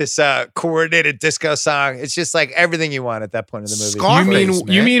coordinated disco song. It's just like everything you want at that point in the movie. Scarface,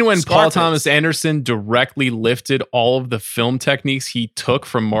 you mean when Scarface. Paul Thomas Anderson directly lifted all of the film techniques he took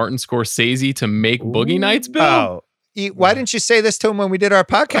from Martin Scorsese to make Boogie Nights, Bill? Oh. Why didn't you say this to him when we did our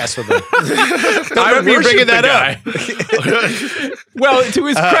podcast with him? Don't remember you bringing that up. Well, to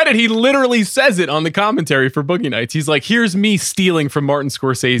his credit, he literally says it on the commentary for Boogie Nights. He's like, here's me stealing from Martin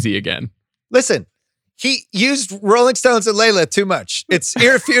Scorsese again. Listen, he used Rolling Stones and Layla too much. It's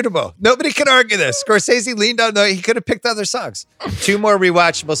irrefutable. Nobody can argue this. Scorsese leaned on, he could have picked other songs. 2 more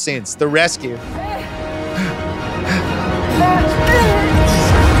rewatchable scenes. The Rescue.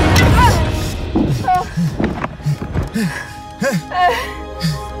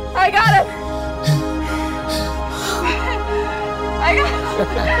 I got him.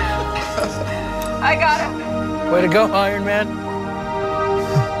 I got him. Way to go, Iron Man.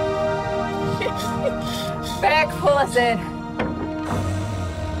 pull us in.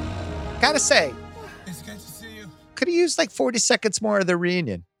 Gotta say, could have used like 40 seconds more of the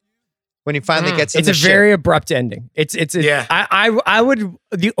reunion when he finally gets in It's the a ship. very abrupt ending. Yeah. I would,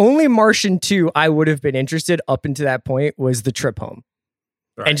 the only Martian 2 I would have been interested up until that point was the trip home.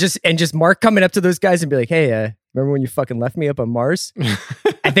 Right. And just Mark coming up to those guys and be like, hey, remember when you fucking left me up on Mars?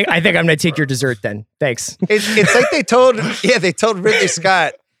 I think I'm gonna take your dessert then. Thanks. It's like they told Ridley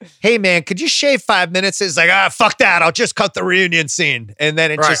Scott, hey man, could you shave 5 minutes? It's like, fuck that. I'll just cut the reunion scene. And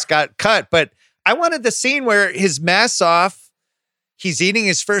then it just got cut. But I wanted the scene where his mask's off, he's eating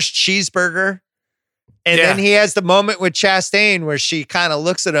his first cheeseburger. And then he has the moment with Chastain where she kind of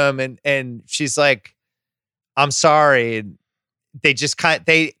looks at him and she's like, I'm sorry. And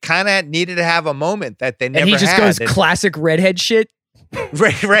they kind of needed to have a moment that they never had. And he just goes classic redhead shit.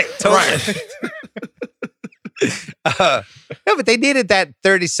 Right. Totally. No, but they needed that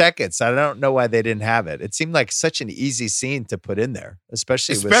 30 seconds. I don't know why they didn't have it. It seemed like such an easy scene to put in there,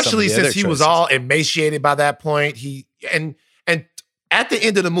 especially since he was all emaciated by that point. And at the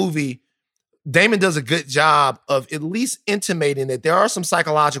end of the movie, Damon does a good job of at least intimating that there are some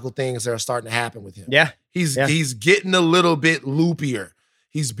psychological things that are starting to happen with him. Yeah. He's getting a little bit loopier.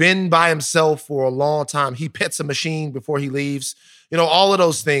 He's been by himself for a long time. He pets a machine before he leaves. You know, all of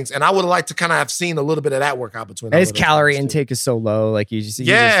those things. And I would like to kind of have seen a little bit of that workout between his calorie intake is so low. Like you just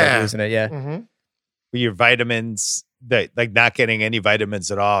start losing it. Yeah. Mm-hmm. Your vitamins, like not getting any vitamins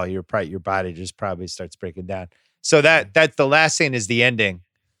at all, your body just probably starts breaking down. So that's the last scene is the ending.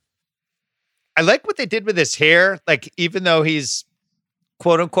 I like what they did with his hair. Like, even though he's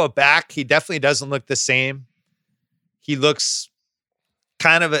quote unquote back, he definitely doesn't look the same. He looks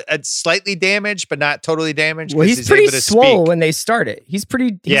kind of a slightly damaged, but not totally damaged. Well, he's pretty swole when they start it. He's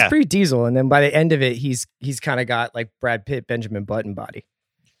pretty diesel. And then by the end of it, he's kind of got like Brad Pitt, Benjamin Button body.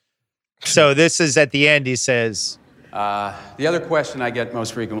 So this is at the end, he says. The other question I get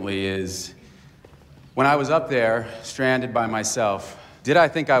most frequently is, when I was up there, stranded by myself, did I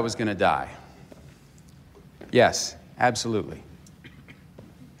think I was going to die? Yes, absolutely.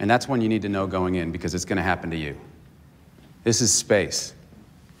 And that's when you need to know going in, because it's going to happen to you. This is space.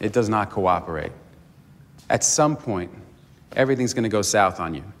 It does not cooperate. At some point, everything's going to go south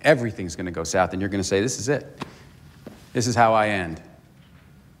on you. Everything's going to go south, and you're going to say, this is it. This is how I end.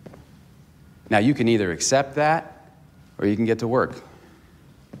 Now, you can either accept that, or you can get to work.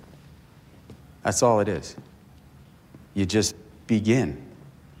 That's all it is. You just begin.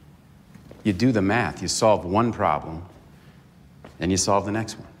 You do the math. You solve one problem, then you solve the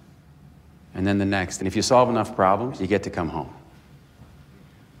next one, and then the next. And if you solve enough problems, you get to come home.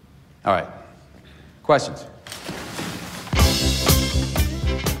 All right. Questions?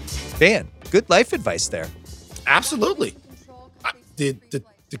 Dan, good life advice there. Absolutely. The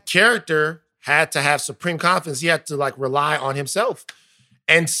character had to have supreme confidence. He had to like rely on himself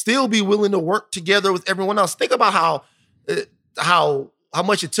and still be willing to work together with everyone else. Think about how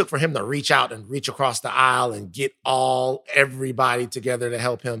much it took for him to reach out and reach across the aisle and get everybody together to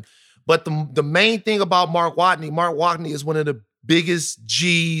help him. But the main thing about Mark Watney is one of the biggest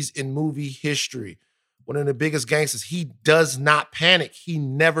G's in movie history. One of the biggest gangsters. He does not panic. He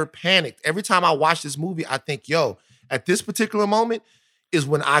never panicked. Every time I watch this movie, I think, at this particular moment is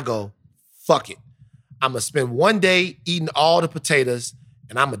when I go, fuck it. I'm going to spend one day eating all the potatoes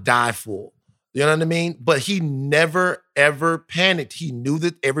and I'm going to die full. You know what I mean? But he never, ever panicked. He knew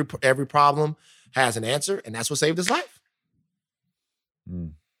that every problem has an answer, and that's what saved his life.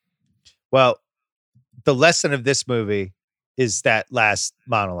 Well, the lesson of this movie is that last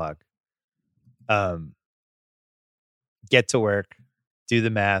monologue. Get to work, do the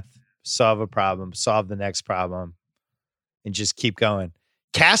math, solve a problem, solve the next problem, and just keep going.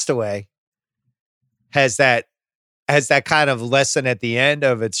 Castaway has that kind of lesson at the end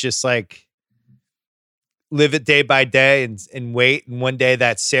of it's just like live it day by day and wait. And one day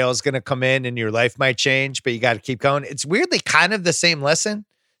that sale is going to come in and your life might change, but you got to keep going. It's weirdly kind of the same lesson.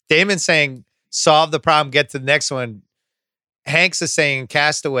 Damon's saying, solve the problem, get to the next one. Hanks is saying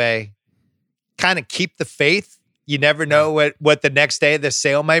Castaway, kind of keep the faith. You never know what the next day the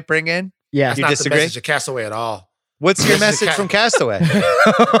sale might bring in. Yeah. That's you not disagree? the message of Castaway at all. What's your message from Castaway?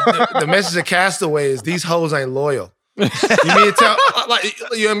 The message of Castaway is these hoes ain't loyal. You mean to tell, like,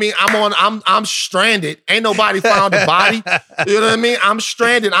 you know what I mean? I'm stranded. Ain't nobody found a body. You know what I mean? I'm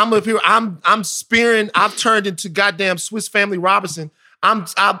stranded. I'm up here. I'm spearing. I've turned into goddamn Swiss Family Robinson. I'm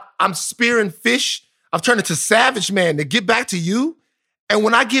spearing fish. I've turned into Savage Man to get back to you. And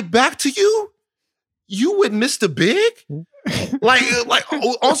when I get back to you, you with Mr. Big? like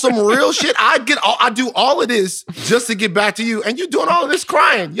on some real shit. I do all of this just to get back to you. And you doing all of this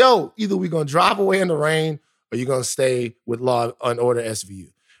crying. Yo, either we gonna drive away in the rain or you gonna stay with Law and Order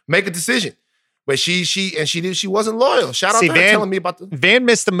SVU? Make a decision. But she wasn't loyal. Shout out to her telling me about the Van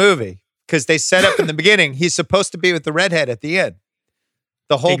missed the movie because they set up in the beginning he's supposed to be with the redhead at the end.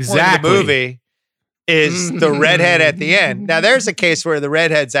 The whole point of the movie is the redhead at the end. Now, there's a case where the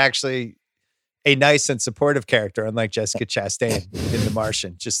redhead's actually a nice and supportive character, unlike Jessica Chastain in The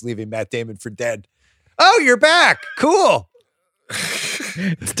Martian, just leaving Matt Damon for dead. Oh, you're back. Cool.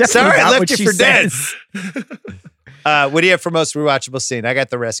 Sorry, I left you for dead. What do you have for most rewatchable scene? I got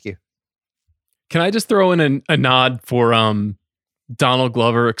the rescue. Can I just throw in a nod for Donald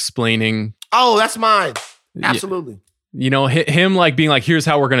Glover explaining? Oh, that's mine. Absolutely. You know, him like being like, here's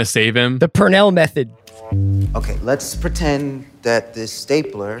how we're going to save him. The Purnell method. Okay, let's pretend that this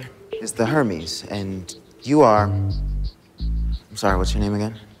stapler is the Hermes and you are... I'm sorry, what's your name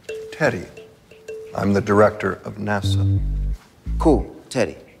again? Teddy. I'm the director of NASA. Cool,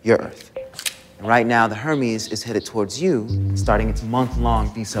 Teddy, you're Earth. And right now, the Hermes is headed towards you, starting its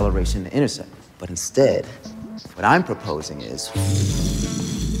month-long deceleration to intercept. But instead, what I'm proposing is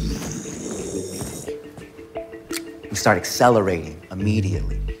we start accelerating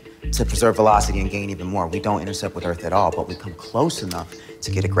immediately to preserve velocity and gain even more. We don't intercept with Earth at all, but we come close enough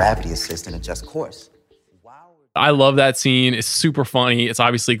to get a gravity assist and adjust course. I love that scene. It's super funny. It's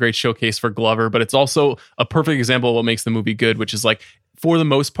obviously a great showcase for Glover, but it's also a perfect example of what makes the movie good, which is like, for the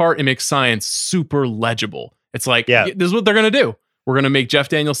most part, it makes science super legible. It's like, this is what they're going to do. We're going to make Jeff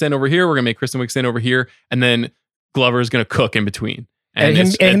Daniels stand over here. We're going to make Kristen Wiig stand over here. And then Glover is going to cook in between. And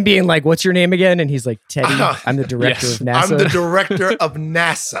him being like, what's your name again? And he's like, Teddy, I'm the director of NASA. I'm the director of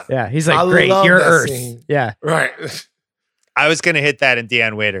NASA. Yeah, he's like, great, you're Earth. Scene. Yeah. Right. I was going to hit that in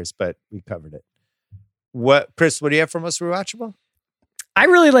Deanne Waiters, but we covered it. Chris, what do you have for most rewatchable? I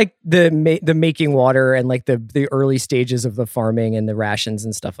really like the making water and like the early stages of the farming and the rations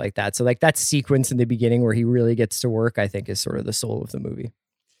and stuff like that. So like that sequence in the beginning where he really gets to work, I think is sort of the soul of the movie.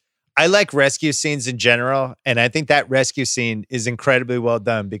 I like rescue scenes in general, and I think that rescue scene is incredibly well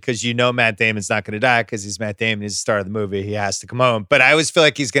done because you know Matt Damon's not going to die because he's Matt Damon, he's the star of the movie, he has to come home. But I always feel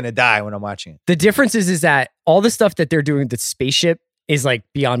like he's going to die when I'm watching it. The difference is that all the stuff that they're doing with the spaceship is like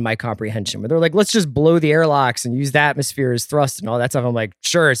beyond my comprehension. Where they're like, let's just blow the airlocks and use the atmosphere as thrust and all that stuff. I'm like,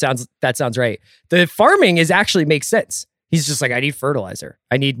 sure, that sounds right. The farming actually makes sense. He's just like, I need fertilizer,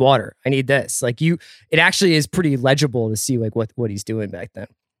 I need water, I need this. Like it actually is pretty legible to see like what he's doing back then.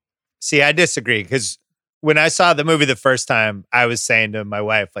 See, I disagree because when I saw the movie the first time, I was saying to my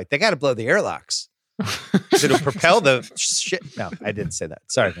wife, like, they got to blow the airlocks. It'll propel the shit. No, I didn't say that.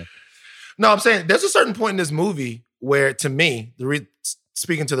 Sorry, man. No, I'm saying there's a certain point in this movie where, to me,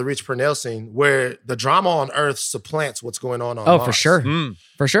 speaking to the Rich Purnell scene, where the drama on Earth supplants what's going on Mars. For sure.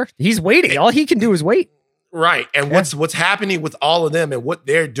 For sure. He's waiting. All he can do is wait. Right. And what's happening with all of them and what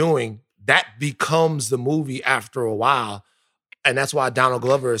they're doing, that becomes the movie after a while. And that's why Donald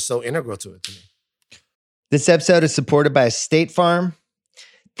Glover is so integral to it to me. This episode is supported by State Farm.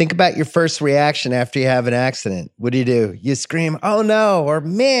 Think about your first reaction after you have an accident. What do? You scream, oh no, or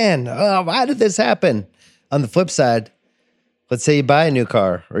man, oh, why did this happen? On the flip side, let's say you buy a new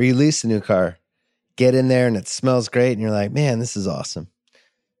car or you lease a new car. Get in there and it smells great and you're like, man, this is awesome.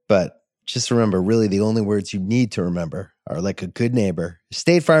 But just remember, really the only words you need to remember are like a good neighbor.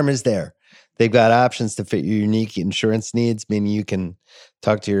 State Farm is there. They've got options to fit your unique insurance needs, meaning you can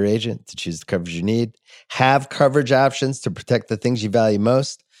talk to your agent to choose the coverage you need, have coverage options to protect the things you value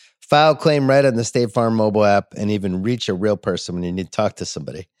most, file a claim right on the State Farm mobile app, and even reach a real person when you need to talk to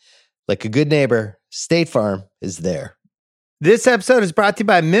somebody. Like a good neighbor, State Farm is there. This episode is brought to you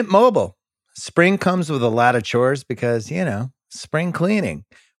by Mint Mobile. Spring comes with a lot of chores because, spring cleaning.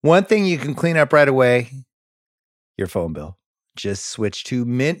 One thing you can clean up right away, your phone bill. Just switch to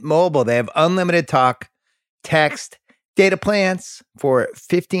Mint Mobile. They have unlimited talk, text, data plans for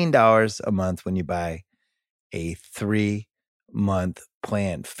 $15 a month when you buy a 3-month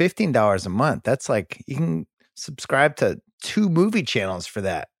plan. $15 a month. That's like you can subscribe to 2 movie channels for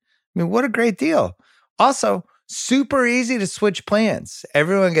that. I mean, what a great deal. Also, super easy to switch plans.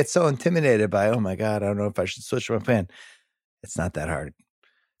 Everyone gets so intimidated by, oh my God, I don't know if I should switch my plan. It's not that hard.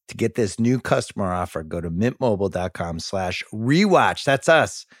 To get this new customer offer, go to mintmobile.com/rewatch. That's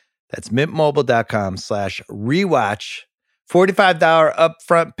us. That's mintmobile.com/rewatch. $45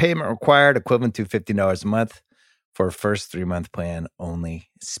 upfront payment required, equivalent to $15 a month for a first 3-month plan only.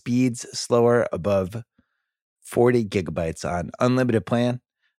 Speeds slower above 40 gigabytes on unlimited plan.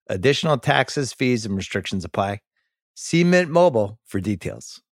 Additional taxes, fees, and restrictions apply. See Mint Mobile for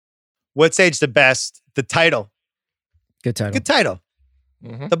details. What's aged the best? The title. Good title. Good title.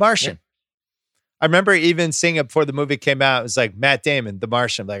 Mm-hmm. The Martian. Yeah. I remember even seeing it before the movie came out. It was like Matt Damon, The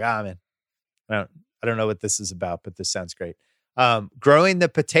Martian. I'm like, man, I don't know what this is about, but this sounds great. Growing the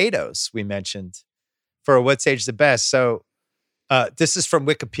potatoes we mentioned for What's Age the Best. So this is from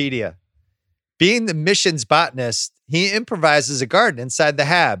Wikipedia. Being the mission's botanist, he improvises a garden inside the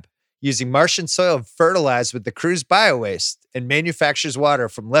hab using Martian soil fertilized with the crew's biowaste and manufactures water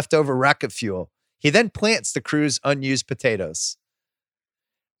from leftover rocket fuel. He then plants the crew's unused potatoes.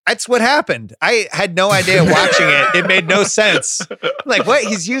 That's what happened. I had no idea watching it. It made no sense. I'm like, what?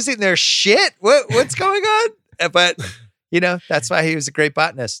 He's using their shit? What's going on? But, that's why he was a great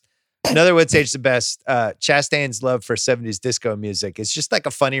botanist. Another What's Age the Best, Chastain's love for 70s disco music. It's just like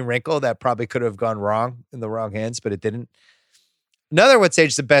a funny wrinkle that probably could have gone wrong in the wrong hands, but it didn't. Another What's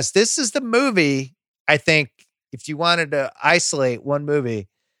Age the Best. This is the movie, I think, if you wanted to isolate one movie,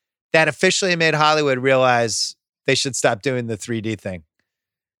 that officially made Hollywood realize they should stop doing the 3D thing.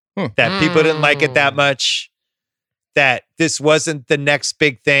 That people didn't like it that much, that this wasn't the next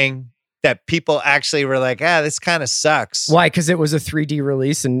big thing, that people actually were like, this kind of sucks. Why? Because it was a 3D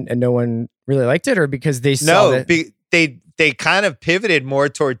release and no one really liked it, or because they saw it? They kind of pivoted more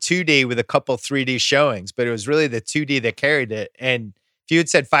toward 2D with a couple 3D showings, but it was really the 2D that carried it. And if you had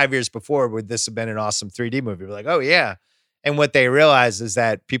said 5 years before, would this have been an awesome 3D movie? We're like, oh yeah. And what they realized is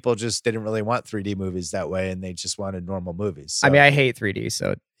that people just didn't really want 3D movies that way, and they just wanted normal movies. So, I hate 3D,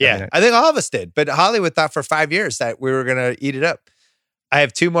 so yeah, I think all of us did. But Hollywood thought for 5 years that we were going to eat it up. I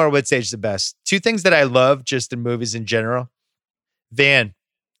have two more What's Age the Best. Two things that I love just in movies in general. Van,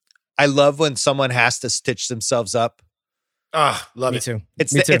 I love when someone has to stitch themselves up. Love Me it. too.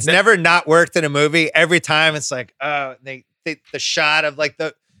 It's never not worked in a movie. Every time it's like, the shot of like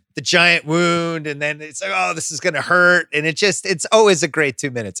the giant wound, and then it's like, this is gonna hurt, and it's always a great 2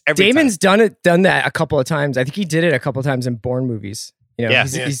 minutes. Damon's done that a couple of times. I think he did it a couple of times in Bourne movies.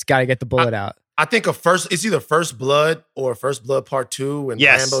 He's got to get the bullet out. I think it's either First Blood or First Blood Part 2 when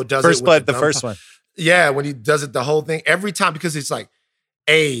Rambo does First it. Blood, the first one. Yeah, when he does it the whole thing every time, because it's like,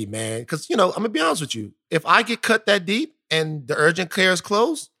 hey man, because I'm gonna be honest with you, if I get cut that deep and the urgent care is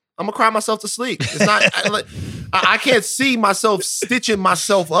closed, I'm gonna cry myself to sleep. It's not. I can't see myself stitching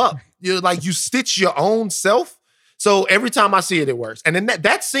myself up. You stitch your own self. So every time I see it, it works. And then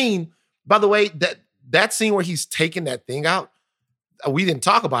that scene, by the way, that scene where he's taking that thing out, we didn't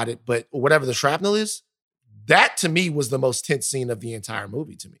talk about it, but whatever the shrapnel is, that to me was the most tense scene of the entire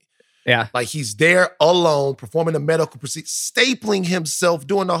movie to me. Yeah. Like he's there alone, performing a medical procedure, stapling himself,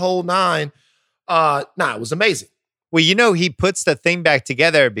 doing the whole nine. It was amazing. Well, he puts the thing back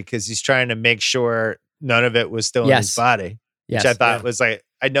together because he's trying to make sure none of it was still in his body, which I thought was like,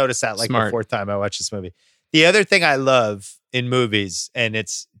 I noticed that the fourth time I watched this movie. The other thing I love in movies, and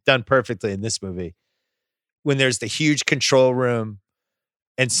it's done perfectly in this movie, when there's the huge control room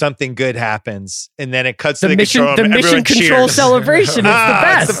and something good happens, and then it cuts to the control room. The mission control celebration is the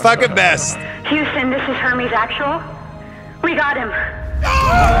best. It's the fucking best. Houston, this is Hermes Actual. We got him.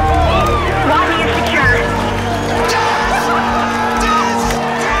 Lobby is secure.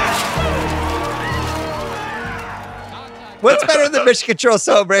 What's better than the mission control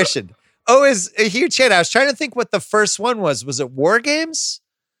celebration? Is a huge hit. I was trying to think what the first one was. Was it War Games?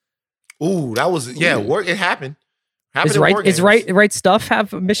 Ooh, that was it happened. Is Right Stuff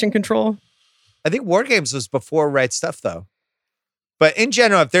have mission control? I think War Games was before Right Stuff, though. But in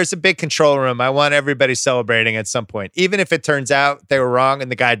general, if there's a big control room, I want everybody celebrating at some point. Even if it turns out they were wrong and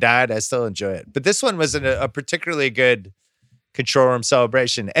the guy died, I still enjoy it. But this one wasn't a particularly good control room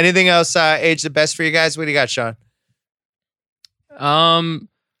celebration. Anything else age the best for you guys? What do you got, Sean?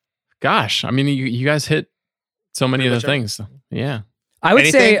 Gosh, I mean, you guys hit so many of the things. Yeah. I would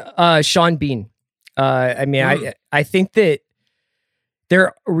say Sean Bean. I think that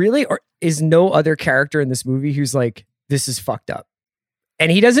there really is no other character in this movie who's like, this is fucked up.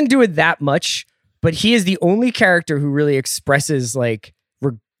 And he doesn't do it that much, but he is the only character who really expresses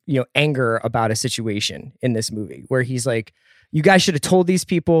anger about a situation in this movie, where he's like, you guys should have told these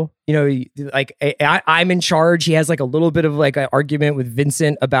people, I'm in charge. He has like a little bit of like an argument with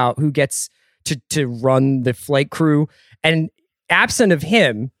Vincent about who gets to run the flight crew. And absent of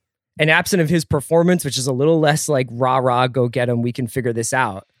him and absent of his performance, which is a little less like rah, go get him, we can figure this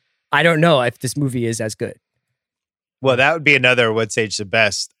out, I don't know if this movie is as good. Well, that would be another What's Age the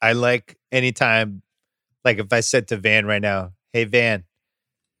Best. I like anytime, like if I said to Van right now, hey, Van,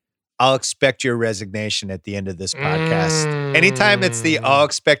 I'll expect your resignation at the end of this podcast. Anytime it's the I'll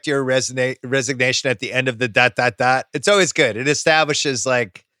expect your resignation at the end of the ... it's always good. It establishes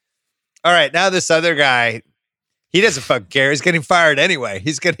like, all right, now this other guy, he doesn't fucking care. He's getting fired anyway.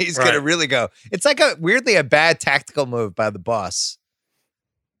 He's gonna really go. It's like weirdly a bad tactical move by the boss.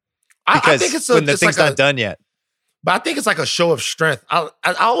 Because I think when the thing's not done yet. But I think it's like a show of strength.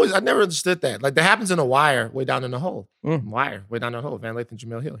 I never understood that. Like that happens in a Wire way down in the hole. Wire way down in the hole. Van Lathan,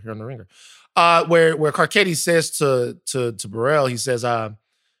 Jamel Hill here on The Ringer. Where Carcetti says to Burrell, he says, I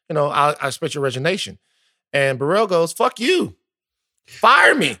expect your resignation. And Burrell goes, fuck you.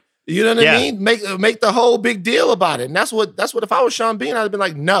 Fire me. You know what I mean? Make the whole big deal about it. And that's what if I was Sean Bean, I'd have been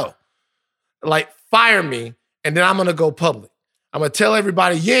like, no. Like, fire me, and then I'm gonna go public. I'm gonna tell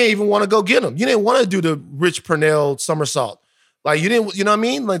everybody you ain't even want to go get him. You didn't want to do the Rich Purnell somersault. Like you didn't, you know what I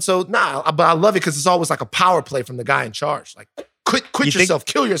mean? Like so, but I love it because it's always like a power play from the guy in charge. Like quit yourself,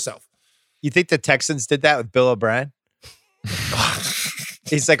 kill yourself. You think the Texans did that with Bill O'Brien?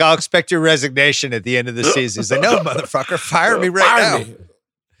 He's like, I'll expect your resignation at the end of the season. He's like, no, motherfucker, fire me right now.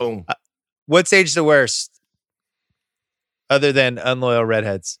 Boom. What's aged the worst? Other than unloyal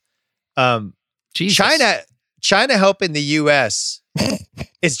redheads. China helping the U.S.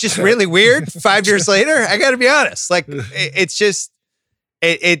 It's just really weird. 5 years later, I got to be honest. Like, it's just,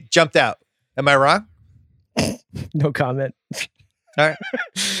 it jumped out. Am I wrong? No comment. All right.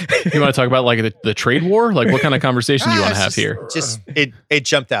 You want to talk about like the trade war? Like, what kind of conversation do you want to have here? Just it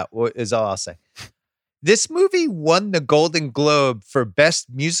jumped out. Is all I'll say. This movie won the Golden Globe for Best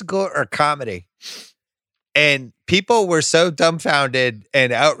Musical or Comedy. And people were so dumbfounded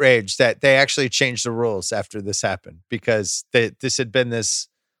and outraged that they actually changed the rules after this happened because this had been this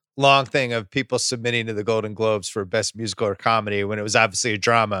long thing of people submitting to the Golden Globes for Best Musical or Comedy when it was obviously a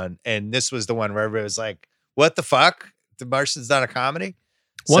drama. And this was the one where everybody was like, what the fuck? The Martian's not a comedy?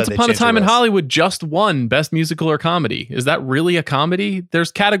 Once Upon a Time in Hollywood just won Best Musical or Comedy. Is that really a comedy?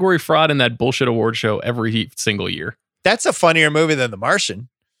 There's category fraud in that bullshit award show every single year. That's a funnier movie than The Martian.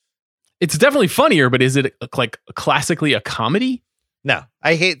 It's definitely funnier, but is it like classically a comedy? No,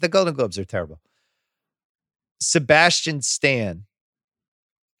 I hate the Golden Globes are terrible. Sebastian Stan.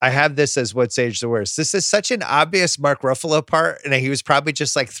 I have this as what's aged the worst. This is such an obvious Mark Ruffalo part, and he was probably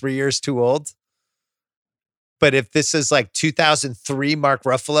just like 3 years too old. But if this is like 2003 Mark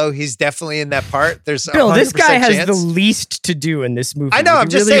Ruffalo, he's definitely in that part. There's Bill, this guy has chance. the least to do in this movie. I know. I'm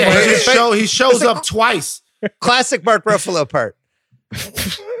just saying. He shows up twice. Classic Mark Ruffalo part.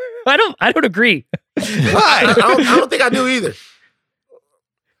 I don't agree. Why? I don't think I do either.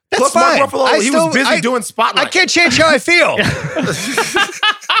 That's Plus, fine. Mark Ruffalo, he was busy doing Spotlight. I can't change how I feel.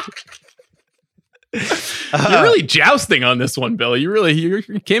 You're really jousting on this one, Bill. You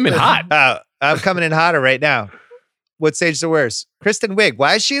came in hot. I'm coming in hotter right now. What stage the worst? Kristen Wiig.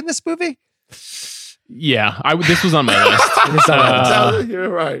 Why is she in this movie? Yeah, this was on my list. You're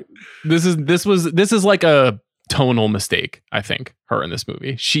right. This is like a tonal mistake. I think her in this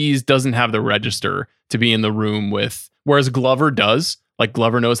movie. She doesn't have the register to be in the room with, whereas Glover does. Like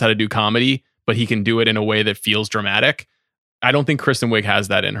Glover knows how to do comedy, but he can do it in a way that feels dramatic. I don't think Kristen Wiig has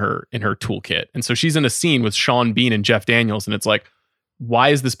that in her toolkit. And so she's in a scene with Sean Bean and Jeff Daniels, and it's like, why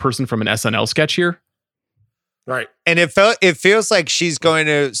is this person from an SNL sketch here? Right. And it feels like she's going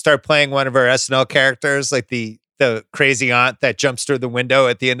to start playing one of her SNL characters, like the crazy aunt that jumps through the window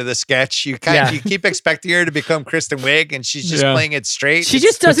at the end of the sketch. You keep expecting her to become Kristen Wiig, and she's just playing it straight. She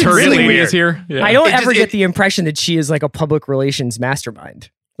just doesn't really weird. Here. Yeah. I don't ever get the impression that she is like a public relations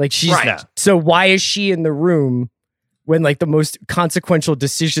mastermind. Like she's right. So why is she in the room when like the most consequential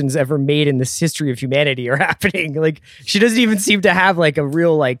decisions ever made in this history of humanity are happening? Like she doesn't even seem to have like a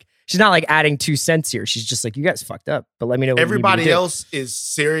real like, she's not like adding 2 cents here. She's just like, you guys fucked up, but let me know what everybody you need me to else is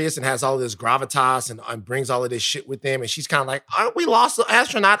serious and has all this gravitas and brings all of this shit with them. And she's kind of like, oh, we lost the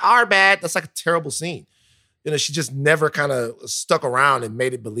astronaut, our bad. That's like a terrible scene. You know, she just never kind of stuck around and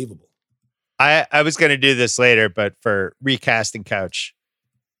made it believable. I was going to do this later, but for recasting couch,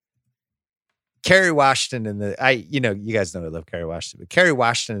 Kerry Washington you guys know I love Kerry Washington, but Kerry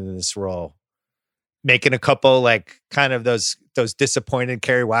Washington in this role, making a couple like kind of those disappointed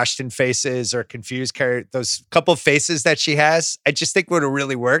Kerry Washington faces or confused those couple faces that she has, I just think would have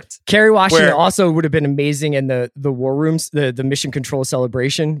really worked. Kerry Washington also would have been amazing in the war rooms, the mission control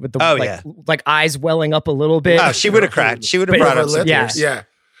celebration with the like eyes welling up a little bit. Oh, she would have cried. She would have brought up some tears. Yeah,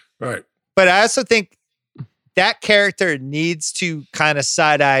 right. But I also think that character needs to kind of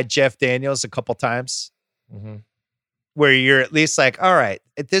side-eye Jeff Daniels a couple times, where you're at least like, all right,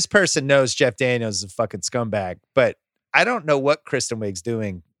 this person knows Jeff Daniels is a fucking scumbag, but I don't know what Kristen Wiig's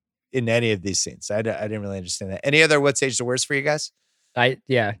doing in any of these scenes. I didn't really understand that. Any other what's aged the worst for you guys?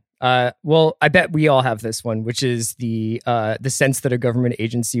 Well, I bet we all have this one, which is the sense that a government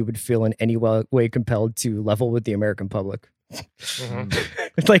agency would feel in any way compelled to level with the American public.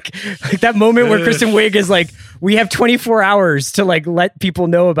 like that moment where Kristen Wiig is like, we have 24 hours to like let people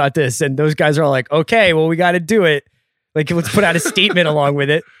know about this, and those guys are all like, okay, well, we got to do it. Like, let's put out a statement along with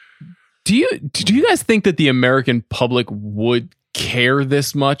it. Do you guys think that the American public would care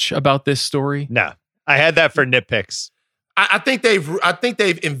this much about this story? No, I had that for nitpicks. I think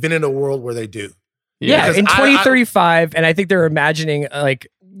they've invented a world where they do. Yeah, in 2035, and I think they're imagining 8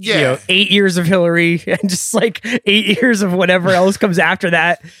 years of Hillary and just 8 years of whatever else comes after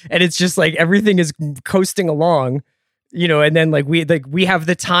that, and it's just everything is coasting along, and then we have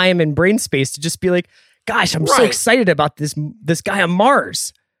the time and brain space to just be gosh, I'm so excited about this guy on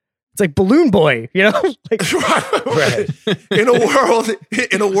Mars. It's like Balloon Boy, right. In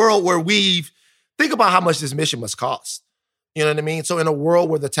a world where think about how much this mission must cost. You know what I mean? So in a world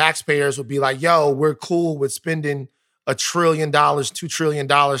where the taxpayers would be like, yo, we're cool with spending $1 trillion, $2 trillion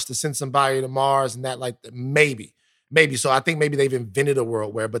to send somebody to Mars and that, maybe. So I think maybe they've invented a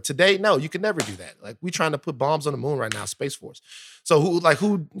world where, but today, no, you can never do that. We're trying to put bombs on the moon right now, Space Force. So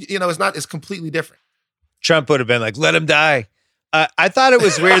it's completely different. Trump would have been let him die. I thought it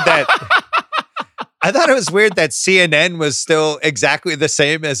was weird that CNN was still exactly the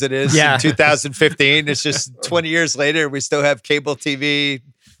same as it is in 2015. It's just 20 years later, we still have cable TV,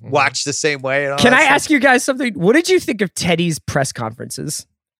 watch the same way. And all Can I ask you guys something? What did you think of Teddy's press conferences?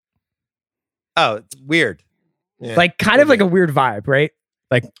 Oh, weird. Yeah. Kind of a weird vibe, right?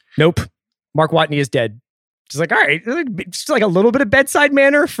 Nope, Mark Watney is dead. Just all right, just a little bit of bedside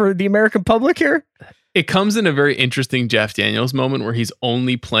manner for the American public here. It comes in a very interesting Jeff Daniels moment where he's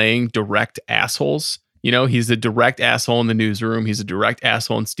only playing direct assholes. He's a direct asshole in the newsroom. He's a direct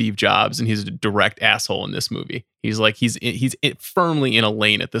asshole in Steve Jobs, and he's a direct asshole in this movie. He's he's firmly in a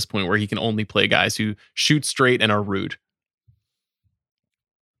lane at this point where he can only play guys who shoot straight and are rude.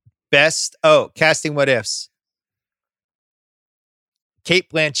 Casting what ifs. Cate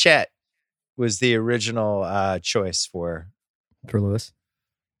Blanchett was the original choice for Lewis.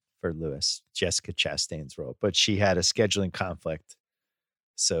 For Lewis, Jessica Chastain's role, but she had a scheduling conflict.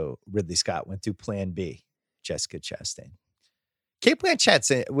 So Ridley Scott went to plan B, Jessica Chastain. Cate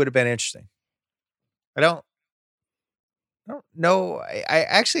Blanchett would have been interesting. I don't know. I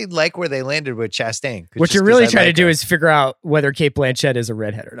actually like where they landed with Chastain. What you're really trying to do is figure out whether Cate Blanchett is a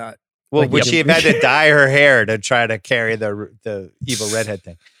redhead or not. Well, would she have had to dye her hair to try to carry the evil redhead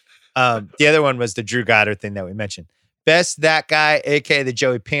thing? The other one was the Drew Goddard thing that we mentioned. Best that guy, aka the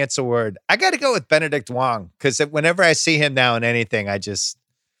Joey Pants Award. I got to go with Benedict Wong because whenever I see him now in anything,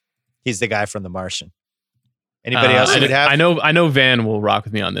 he's the guy from The Martian. Anybody else you would have? I know Van will rock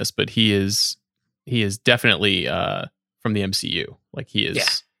with me on this, but he is definitely from the MCU. He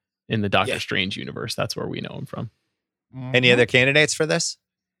is in the Doctor Strange universe. That's where we know him from. Any other candidates for this?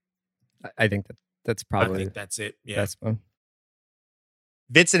 I think that's probably. I think that's it. Yeah. That's one.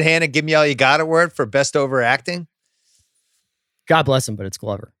 Vincent Hanna, Give Me All You Got Award for best overacting. God bless him, but it's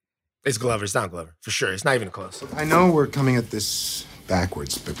Glover. It's Glover. It's not Glover. For sure. It's not even close. I know we're coming at this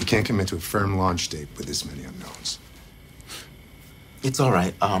backwards, but we can't commit to a firm launch date with this many unknowns. It's all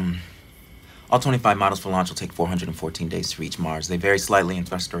right. All 25 models for launch will take 414 days to reach Mars. They vary slightly in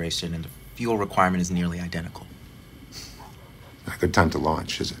thrust duration, and the fuel requirement is nearly identical. Not a good time to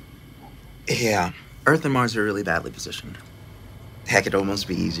launch, is it? Yeah. Earth and Mars are really badly positioned. Heck, it'd almost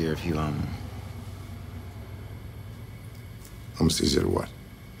be easier if you, Almost easier to what?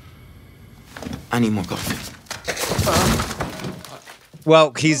 I need more coffee.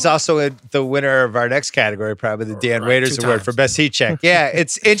 Well, he's also the winner of our next category, probably the Dan Waiters Award for Best Heat Check. Yeah,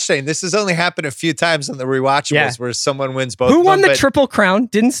 it's interesting. This has only happened a few times on the rewatchables where someone wins both. Who won the Triple Crown?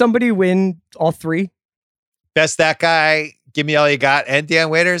 Didn't somebody win all three? Best That Guy, Give Me All You Got, and Dan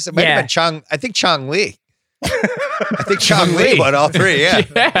Waiters. It might have been Chong. I think Chong Lee. I think Chong Lee won all three.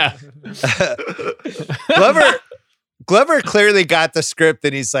 Yeah. Glover clearly got the script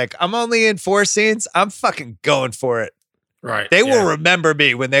and he's like, I'm only in 4 scenes. I'm fucking going for it. Right. They will remember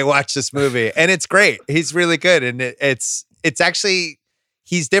me when they watch this movie. And it's great. He's really good. And it's actually,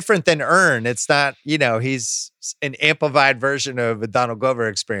 he's different than Earn. It's not, he's an amplified version of a Donald Glover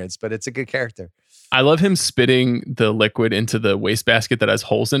experience, but it's a good character. I love him spitting the liquid into the wastebasket that has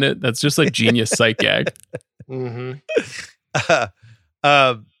holes in it. That's just like genius sight gag. Mm-hmm.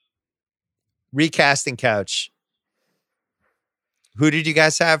 Recasting couch. Who did you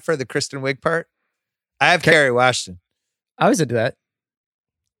guys have for the Kristen Wiig part? I have Kerry Washington. I was into that.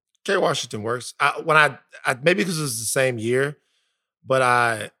 Kerry Washington works. Maybe because it was the same year, but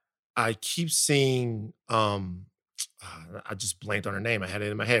I keep seeing. I just blanked on her name. I had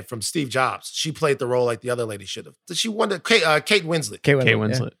it in my head from Steve Jobs. She played the role like the other lady should have. She won the Kate Winslet. Kate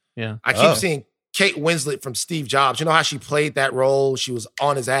Winslet. Yeah. I keep seeing Kate Winslet from Steve Jobs. You know how she played that role? She was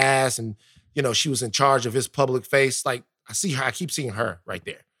on his ass, and she was in charge of his public face. Like I see her. I keep seeing her right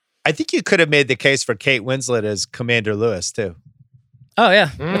there. I think you could have made the case for Kate Winslet as Commander Lewis too. Oh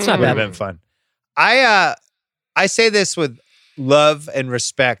yeah, that's not Would have bad. been fun. I say this with love and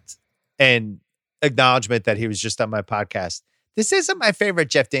respect and acknowledgement that he was just on my podcast. This isn't my favorite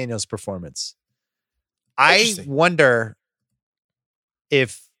Jeff Daniels performance. I wonder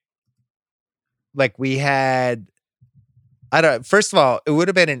if, like, we had, first of all, it would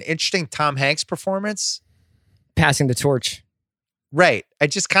have been an interesting Tom Hanks performance. Passing the torch. Right. I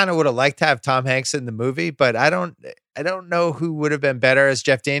just kind of would have liked to have Tom Hanks in the movie, but I don't know who would have been better as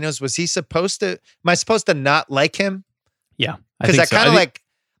Jeff Daniels. Was he supposed to, am I supposed to not like him? Yeah. Because I kind of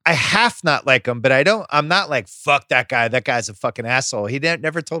I half not like him, but I'm not like, fuck that guy. That guy's a fucking asshole. He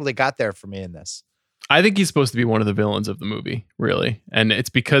never totally got there for me in this. I think he's supposed to be one of the villains of the movie, really. And it's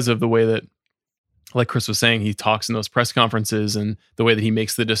because of the way that, like Chris was saying, he talks in those press conferences and the way that he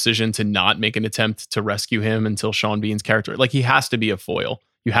makes the decision to not make an attempt to rescue him until Sean Bean's character, like, he has to be a foil.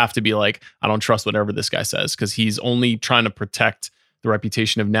 You have to be like, I don't trust whatever this guy says, because he's only trying to protect the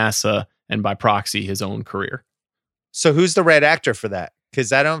reputation of NASA and by proxy his own career. So who's the right actor for that?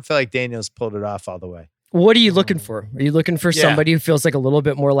 Because I don't feel like Daniels pulled it off all the way. What are you looking for? Are you looking for somebody who feels like a little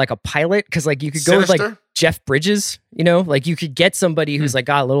bit more like a pilot? Because like you could go with like Jeff Bridges, you know, like you could get somebody who's like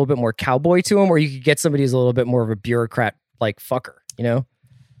got a little bit more cowboy to him, or you could get somebody who's a little bit more of a bureaucrat like fucker, you know?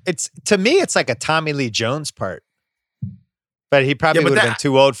 To me, it's like a Tommy Lee Jones part. But he probably would have been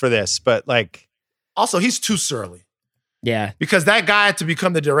too old for this. But like, also, he's too surly. Yeah. Because that guy to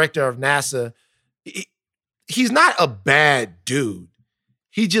become the director of NASA, he's not a bad dude.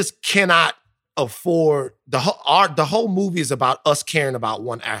 He just cannot afford the whole movie is about us caring about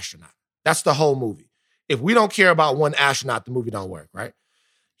one astronaut. That's the whole movie. If we don't care about one astronaut, the movie don't work, right?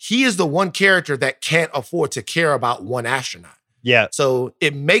 He is the one character that can't afford to care about one astronaut. Yeah. So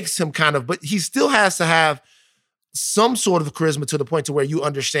it makes him but he still has to have some sort of charisma to the point to where you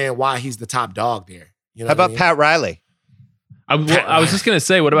understand why he's the top dog there. You know How about Pat Riley? I was just going to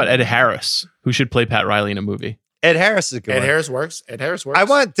say, what about Ed Harris, who should play Pat Riley in a movie? Ed Harris is a good one. Ed Harris works. I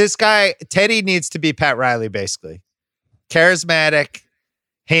want this guy, Teddy needs to be Pat Riley, basically. Charismatic,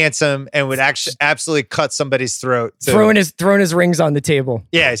 handsome, and would actually absolutely cut somebody's throat. Throwing his rings on the table.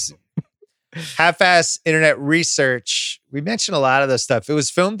 Yes. Half-ass internet research. We mentioned a lot of this stuff. It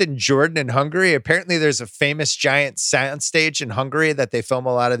was filmed in Jordan and Hungary. Apparently there's a famous giant soundstage in Hungary that they film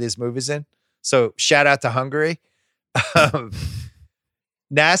a lot of these movies in. So shout out to Hungary.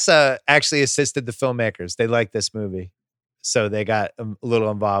 NASA actually assisted the filmmakers. They liked this movie. So they got a little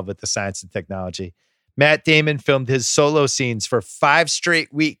involved with the science and technology. Matt Damon filmed his solo scenes for 5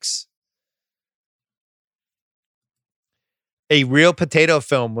 straight weeks. A real potato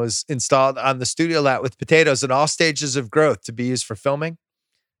film was installed on the studio lot with potatoes in all stages of growth to be used for filming.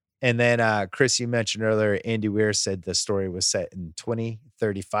 And then, Chris, you mentioned earlier, Andy Weir said the story was set in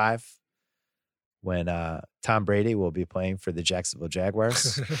 2035 when Tom Brady will be playing for the Jacksonville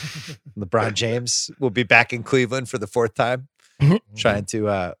Jaguars. LeBron James will be back in Cleveland for the 4th time, trying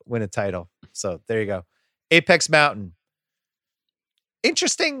to win a title. So there you go. Apex Mountain.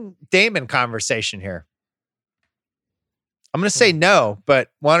 Interesting Damon conversation here. I'm going to say no,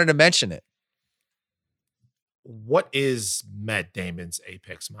 but wanted to mention it. What is Matt Damon's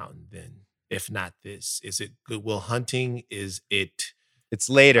Apex Mountain then, if not this? Is it Good Will Hunting? Is it... It's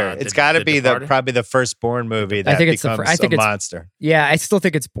later. It's got to be probably the Firstborn movie that becomes a monster. Yeah, I still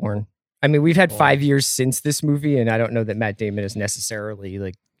think it's Born. I mean, we've had 5 years since this movie, and I don't know that Matt Damon has necessarily,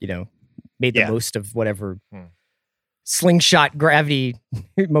 like, you know, made the most of whatever slingshot gravity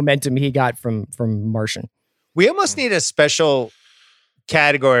momentum he got from Martian. We almost need a special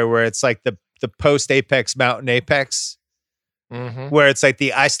category where it's like the post Apex Mountain Apex, where it's like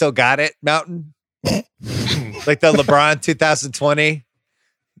the I Still Got It Mountain, like the LeBron 2020.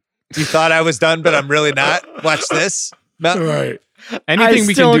 You thought I was done, but I'm really not. Watch this. Mountain. Right. Anything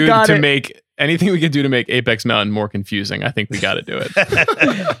we can do to make Apex Mountain more confusing, I think we got to do it.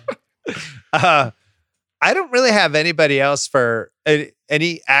 I don't really have anybody else for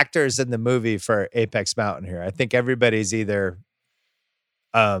any actors in the movie for Apex Mountain here. I think everybody's either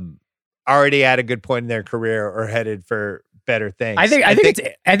already at a good point in their career or headed for better things. I think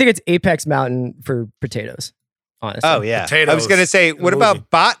it's Apex Mountain for potatoes. Honestly. Oh yeah. Potatoes I was gonna say, what about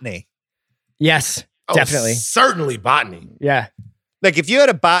botany? Yes, definitely. Certainly botany. Yeah. Like if you had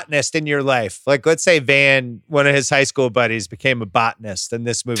a botanist in your life, like let's say Van, one of his high school buddies, became a botanist and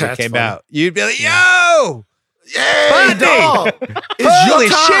this movie came out, you'd be like, yo! Yeah, dog. It's your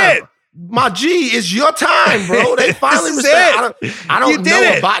time. Shit. My G, it's your time, bro. They finally respect. I don't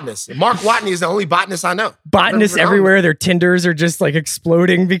know a botanist. Mark Watney is the only botanist I know. Botanists everywhere, their Tinders are just like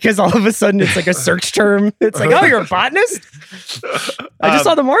exploding because all of a sudden it's like a search term. It's like, oh, you're a botanist? I just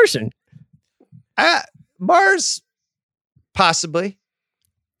saw The Martian. Mars, possibly.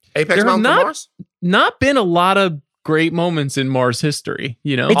 Apex Mountain for Mars? Not been a lot of great moments in Mars history,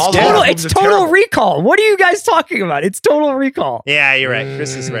 you know? It's total recall. What are you guys talking about? It's Total Recall. Yeah, you're right.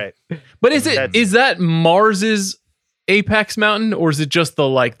 Chris is right. But is that Mars's Apex Mountain, or is it just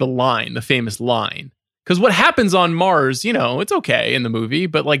the famous line? Because what happens on Mars, you know, it's okay in the movie,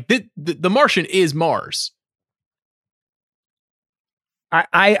 but like the Martian is Mars.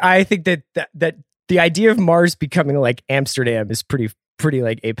 I think that the idea of Mars becoming like Amsterdam is pretty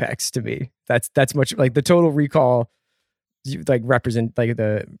like Apex to me. That's much like the Total Recall, like represent like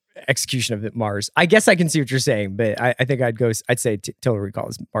the execution of Mars. I guess I can see what you're saying, but I think I'd say Total Recall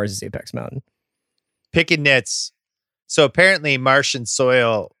is Mars's Apex Mountain. Picking nits. So apparently Martian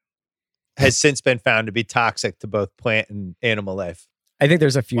soil has since been found to be toxic to both plant and animal life. I think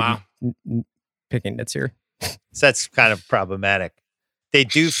there's a few picking nits here. So that's kind of problematic. They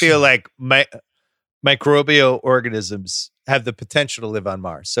do feel like microbial organisms have the potential to live on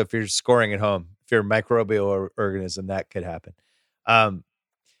Mars. So if you're scoring at home, if you're a microbial organism, that could happen.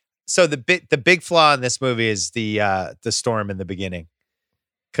 So the big flaw in this movie is the storm in the beginning,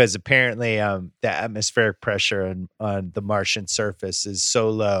 because apparently the atmospheric pressure on the Martian surface is so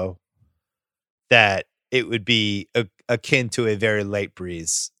low that it would be akin to a very light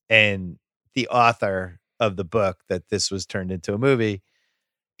breeze. And the author of the book that this was turned into a movie,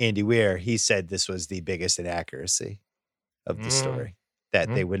 Andy Weir, he said this was the biggest inaccuracy of the story,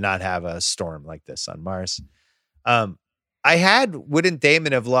 that they would not have a storm like this on Mars. Wouldn't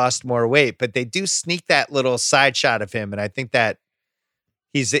Damon have lost more weight? But they do sneak that little side shot of him, and I think that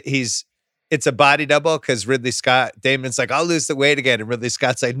it's a body double, because Damon's like, I'll lose the weight again, and Ridley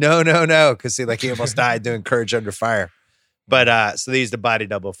Scott's like, no, because he almost died doing Courage Under Fire. But so they used a body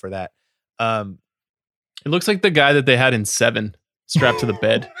double for that. It looks like the guy that they had in Seven, strapped to the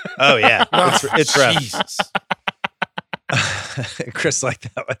bed. Oh yeah, it's rough. Jesus. Chris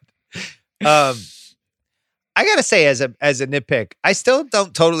liked that one. I gotta say, as a nitpick, I still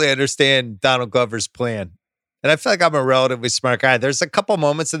don't totally understand Donald Glover's plan. And I feel like I'm a relatively smart guy. There's a couple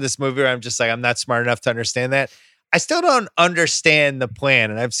moments in this movie where I'm just like, I'm not smart enough to understand that. I still don't understand the plan.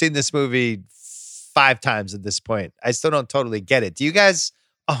 And I've seen this movie 5 times at this point. I still don't totally get it. Do you guys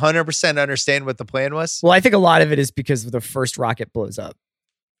 100% understand what the plan was? Well, I think a lot of it is because the first rocket blows up,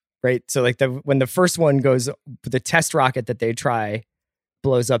 right? So like when the first one goes, the test rocket that they try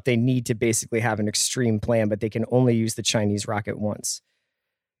blows up, they need to basically have an extreme plan, but they can only use the Chinese rocket once.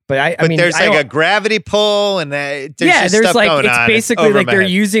 But I mean, there's like a gravity pull, and there's stuff like it's on. basically like they're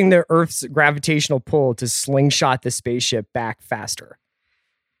using the Earth's gravitational pull to slingshot the spaceship back faster,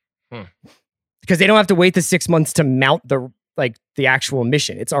 because they don't have to wait the 6 months to mount the actual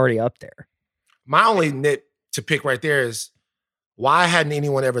mission. It's already up there. My only nit to pick right there is, why hadn't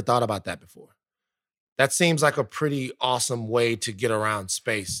anyone ever thought about that before? That seems like a pretty awesome way to get around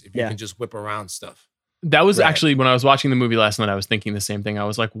space, if you can just whip around stuff. That was actually, when I was watching the movie last night, I was thinking the same thing. I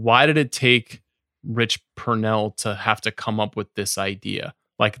was like, why did it take Rich Purnell to have to come up with this idea?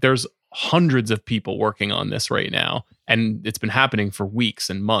 Like, there's hundreds of people working on this right now, and it's been happening for weeks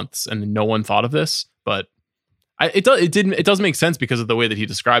and months, and no one thought of this. But it does make sense because of the way that he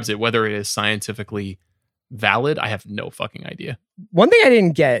describes it. Whether it is scientifically valid, I have no fucking idea. One thing I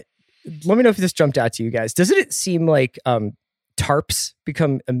didn't get, let me know if this jumped out to you guys. Doesn't it seem like tarps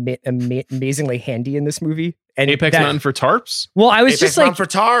become amazingly handy in this movie? And Apex Mountain for tarps? Well, I was Apex just like, Mountain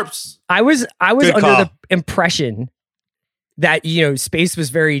for tarps. I was Good under call. the impression that, space was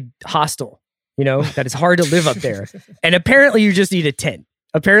very hostile, that it's hard to live up there. And apparently you just need a tent.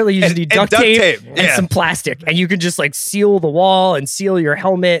 Apparently you just need duct tape and some plastic, and you can just like seal the wall and seal your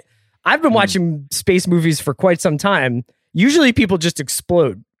helmet. I've been watching space movies for quite some time. Usually people just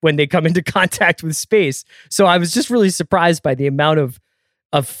explode when they come into contact with space. So I was just really surprised by the amount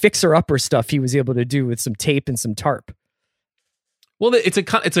of fixer-upper stuff he was able to do with some tape and some tarp. Well, it's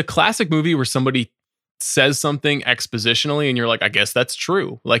a classic movie where somebody says something expositionally, and you're like, I guess that's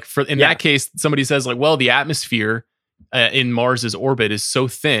true. Like in that case, somebody says like, well, the atmosphere in Mars's orbit is so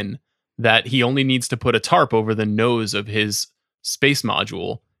thin that he only needs to put a tarp over the nose of his space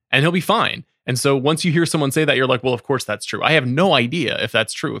module, and he'll be fine. And so once you hear someone say that, you're like, well, of course that's true. I have no idea if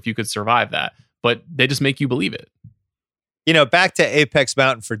that's true, if you could survive that, but they just make you believe it. Back to Apex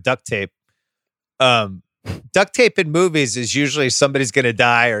Mountain for duct tape. Duct tape in movies is usually somebody's going to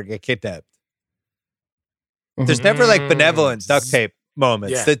die or get kidnapped. There's never like benevolent duct tape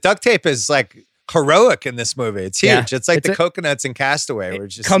moments. Yeah. The duct tape is like heroic in this movie. It's huge. Yeah. It's like the coconuts in Castaway, where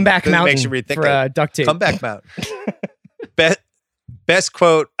it's just Comeback it Mountain makes you rethink for it. duct tape. Comeback Mountain. Best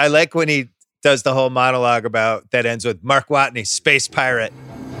quote. I like when he does the whole monologue that ends with Mark Watney, space pirate.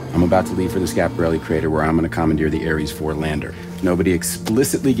 I'm about to leave for the Schiaparelli crater, where I'm going to commandeer the Ares 4 lander. Nobody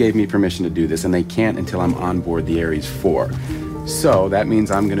explicitly gave me permission to do this, and they can't until I'm on board the Ares 4. So that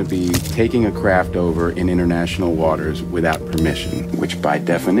means I'm going to be taking a craft over in international waters without permission, which by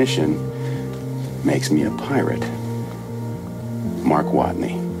definition makes me a pirate. Mark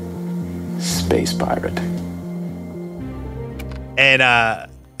Watney, space pirate. And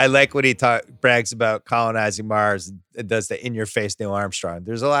I like when he brags about colonizing Mars and does the in-your-face Neil Armstrong.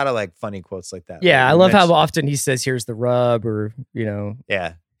 There's a lot of like funny quotes like that. Yeah, like I love how often he says, "Here's the rub," or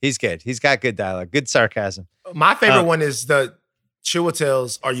Yeah, he's good. He's got good dialogue, good sarcasm. My favorite one is the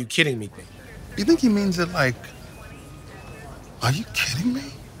Chiwetel's "Are you kidding me?" thing. You think he means it like, "Are you kidding me?"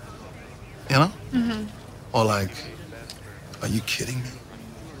 You know? Mm-hmm. Or like, "Are you kidding me?"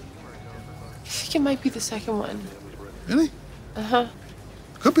 I think it might be the second one. Really? Uh-huh.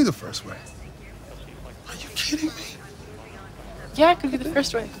 Could be the first way. Are you kidding me? Yeah, it could be the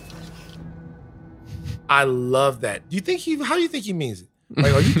first way. I love that. Do you think how do you think he means it?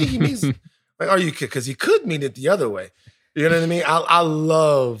 Like, or you think he means like, are you? Because he could mean it the other way. You know what I mean? I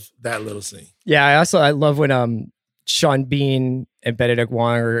love that little scene. Yeah, I love when Sean Bean and Benedict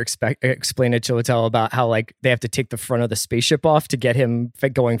Wong are explain to Chiwetel about how like they have to take the front of the spaceship off to get him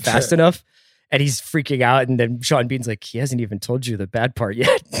going fast enough. And he's freaking out. And then Sean Bean's like, he hasn't even told you the bad part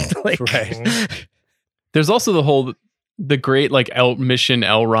yet. Like, right. There's also the great like Mission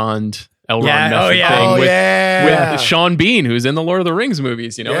Elrond method yeah. thing with Sean Bean, who's in the Lord of the Rings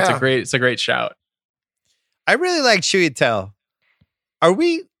movies. You know, it's a great shout. I really like Chiwetel. Are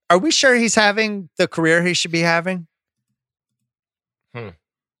we sure he's having the career he should be having?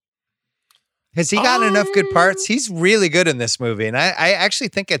 Has he gotten enough good parts? He's really good in this movie. And I actually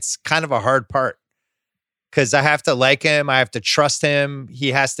think it's kind of a hard part because I have to like him. I have to trust him.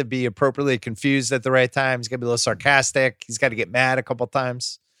 He has to be appropriately confused at the right time. He's got to be a little sarcastic. He's got to get mad a couple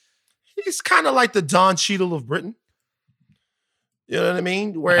times. He's kind of like the Don Cheadle of Britain. You know what I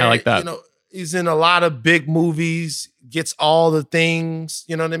mean? Where, I like that. You know, he's in a lot of big movies, gets all the things.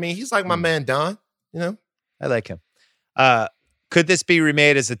 You know what I mean? He's like my man Don, you know? I like him. Could this be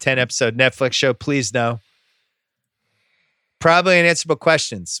remade as a 10-episode Netflix show? Please no. Probably unanswerable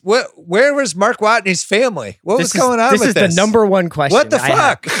questions. Where was Mark Watney's family? What was going on with this? This is the number one question. What the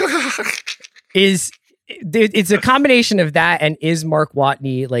fuck? It's a combination of that and is Mark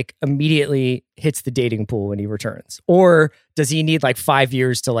Watney like immediately hits the dating pool when he returns? Or does he need like 5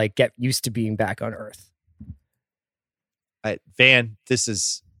 years to like get used to being back on Earth? Van,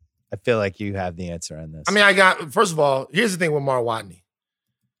 I feel like you have the answer on this. I mean, first of all, here's the thing with Mark Watney.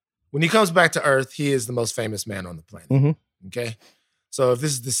 When he comes back to Earth, he is the most famous man on the planet. Mm-hmm. Okay? So if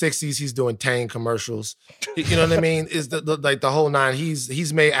this is the 60s, he's doing Tang commercials. You know what I mean? Is the whole nine.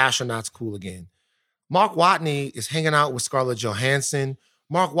 He's made astronauts cool again. Mark Watney is hanging out with Scarlett Johansson.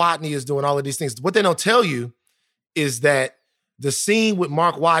 Mark Watney is doing all of these things. What they don't tell you is that the scene with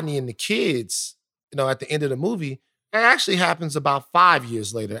Mark Watney and the kids, you know, at the end of the movie, it actually happens about 5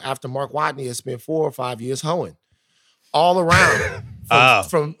 years later after Mark Watney has spent 4 or 5 years hoeing all around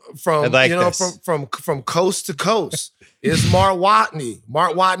from coast to coast. It's Mark Watney.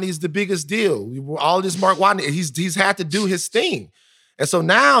 Mark Watney's the biggest deal. All this Mark Watney, he's had to do his thing. And so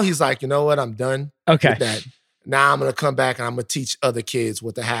now he's like, you know what? I'm done with that. Now I'm going to come back and I'm going to teach other kids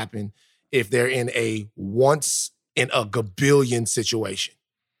what to happen if they're in a once in a gabillion situation.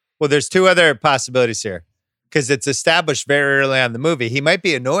 Well, there's two other possibilities here. Because it's established very early on in the movie, he might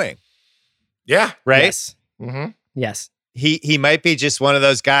be annoying. Yeah. Right? Yes. Mm-hmm. Yes. He might be just one of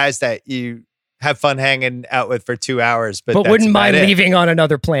those guys that you have fun hanging out with for 2 hours, but wouldn't mind leaving on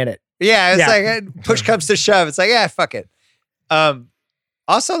another planet. Yeah, it's like push comes to shove. It's like, yeah, fuck it.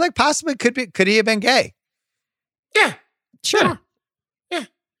 Also, like possibly could he have been gay? Yeah. Sure. Yeah.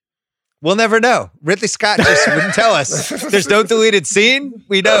 We'll never know. Ridley Scott just wouldn't tell us. There's no deleted scene.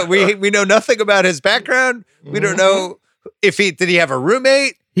 We know nothing about his background. We don't know if did he have a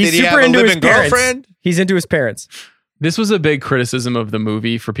roommate? He's did he super have a into his living parents. girlfriend? He's into his parents. This was a big criticism of the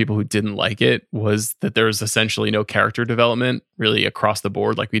movie for people who didn't like it, was that there was essentially no character development really across the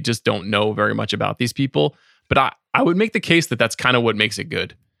board. Like we just don't know very much about these people. But I would make the case that that's kind of what makes it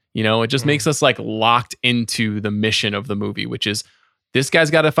good. You know, it just makes us like locked into the mission of the movie, which is this guy's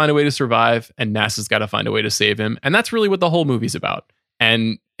got to find a way to survive and NASA's got to find a way to save him. And that's really what the whole movie's about.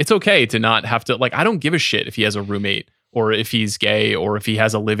 And it's okay to not have to, like, I don't give a shit if he has a roommate or if he's gay or if he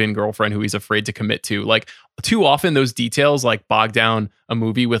has a live-in girlfriend who he's afraid to commit to. Like, too often those details like bog down a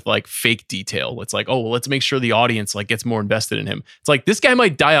movie with like fake detail. It's like, oh, well, let's make sure the audience like gets more invested in him. It's like, this guy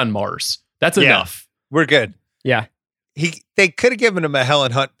might die on Mars. That's enough. We're good. Yeah. They could have given him a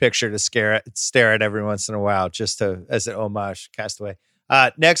Helen Hunt picture to stare at every once in a while, just as an homage. Castaway.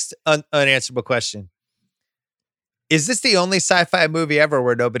 Next unanswerable question: Is this the only sci-fi movie ever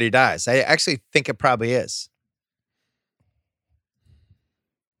where nobody dies? I actually think it probably is.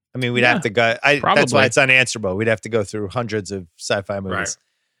 I mean, we'd have to go. That's why it's unanswerable. We'd have to go through hundreds of sci-fi movies.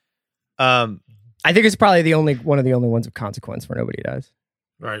 Right. I think it's probably one of the only ones of consequence where nobody dies.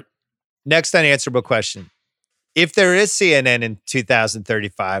 Right. Next unanswerable question. If there is CNN in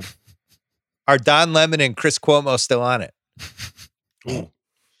 2035, are Don Lemon and Chris Cuomo still on it? Ooh.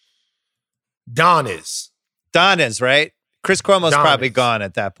 Don is, right? Chris Cuomo's probably gone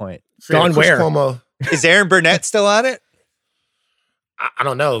at that point. Gone where? Cuomo. Is Aaron Burnett still on it? I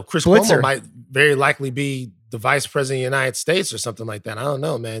don't know. Chris Blitzer. Cuomo might very likely be the vice president of the United States or something like that. I don't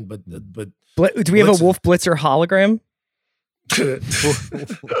know, man. But do we have a Wolf Blitzer hologram?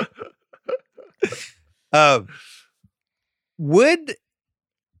 Would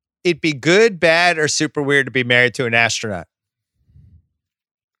it be good, bad, or super weird to be married to an astronaut?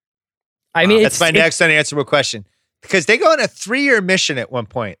 I mean, that's my next unanswerable question. Because they go on a 3-year mission at one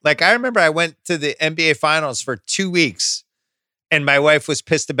point. Like, I remember I went to the NBA Finals for 2 weeks. And my wife was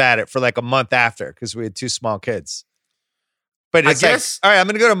pissed about it for like a month after because we had 2 small kids. But it's like, all right, I'm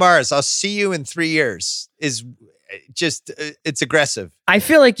going to go to Mars. I'll see you in 3 years. Is just, it's aggressive. I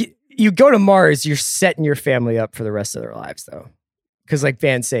feel like you go to Mars, you're setting your family up for the rest of their lives, though. Because like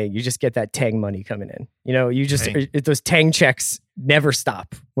Van's saying, you just get that Tang money coming in. You know, those Tang checks never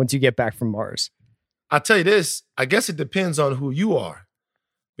stop once you get back from Mars. I'll tell you this, I guess it depends on who you are.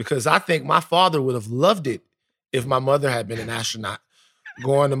 Because I think my father would have loved it if my mother had been an astronaut,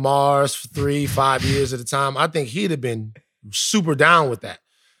 going to Mars for 3-5 years at a time. I think he'd have been super down with that.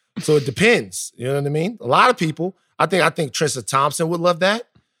 So it depends. You know what I mean? A lot of people, I think Trisha Thompson would love that.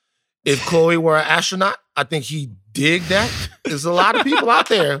 If Chloe were an astronaut, I think he'd dig that. There's a lot of people out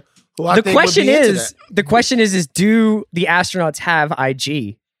there who I think would be into that. The question is do the astronauts have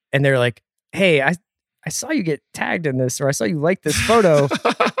IG? And they're like, hey, I saw you get tagged in this, or I saw you like this photo.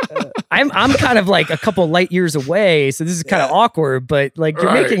 I'm kind of like a couple light years away, so this is kind of awkward, but like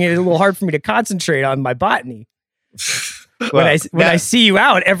you're making it a little hard for me to concentrate on my botany. when I see you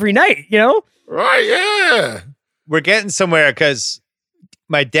out every night, you know? Right, yeah. We're getting somewhere because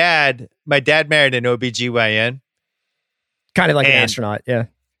my dad married an OBGYN. Kind of like an astronaut, yeah.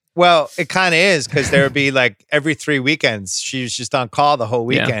 Well, it kind of is because there would be like every 3 weekends, she was just on call the whole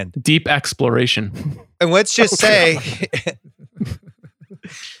weekend. Yeah. Deep exploration. And let's just say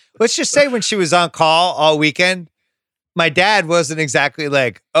when she was on call all weekend, my dad wasn't exactly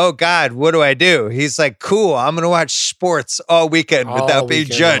like, oh God, what do I do? He's like, cool, I'm going to watch sports all weekend without being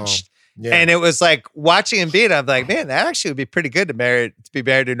judged. Yeah. And it was like watching him beat, I'm like, man, that actually would be pretty good to be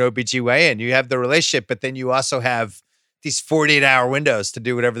married to an OBGYN. You have the relationship, but then you also have these 48-hour windows to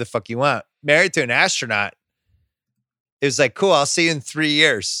do whatever the fuck you want. Married to an astronaut, it was like, cool, I'll see you in 3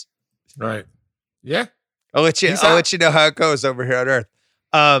 years. Right. Yeah. I'll let you know how it goes over here on Earth.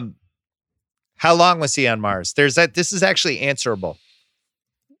 How long was he on Mars? This is actually answerable.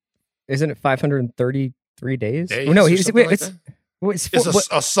 Isn't it 533 days? Days no, a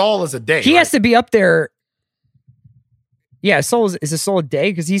soul is a day. He has to be up there. Yeah, a soul is a soul a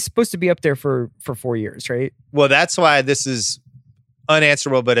day because he's supposed to be up there for 4 years, right? Well, that's why this is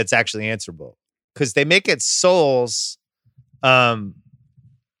unanswerable, but it's actually answerable because they make it souls. He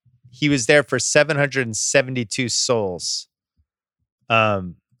was there for 772 souls.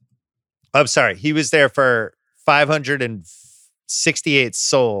 I'm sorry. He was there for 568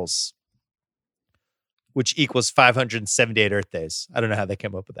 souls, which equals 578 Earth days. I don't know how they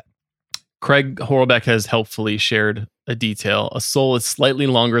came up with that. Craig Horlbeck has helpfully shared a detail. A soul is slightly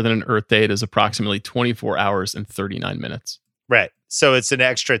longer than an Earth day. It is approximately 24 hours and 39 minutes. Right. So it's an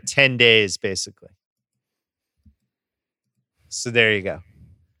extra 10 days, basically. So there you go.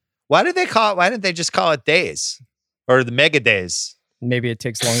 Why didn't they just call it days? Or the mega days? Maybe it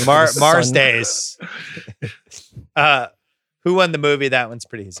takes longer. Mars days. Who won the movie? That one's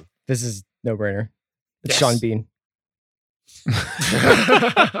pretty easy. This is no brainer. It's Sean Bean.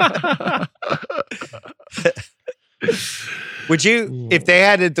 Would you, if they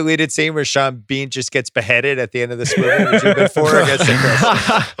had a deleted scene where Sean Bean just gets beheaded at the end of this movie, would you have been for or against it?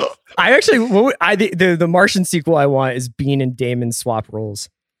 I actually, the Martian sequel I want is Bean and Damon swap roles.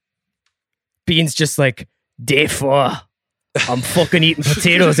 Bean's just like, day 4. I'm fucking eating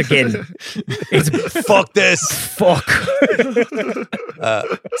potatoes again. It's fuck this. Fuck.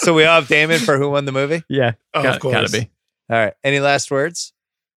 So we all have Damon for who won the movie? Yeah. Of course. Gotta be. All right. Any last words?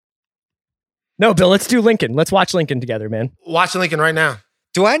 No, Bill, let's do Lincoln. Let's watch Lincoln together, man. Watch Lincoln right now.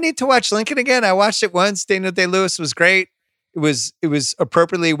 Do I need to watch Lincoln again? I watched it once. Daniel Day-Lewis was great. It was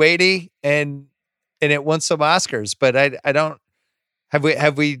appropriately weighty and it won some Oscars, but I don't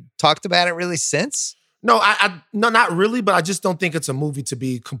have we talked about it really since? No, no, not really, but I just don't think it's a movie to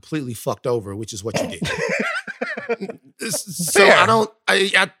be completely fucked over, which is what you did. So Fair. I don't.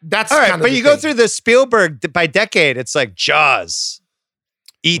 That's all right. kind of But the you go thing. through the Spielberg by decade. It's like Jaws,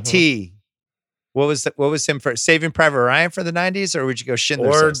 E.T. What was him for Saving Private Ryan for the 90s, or would you go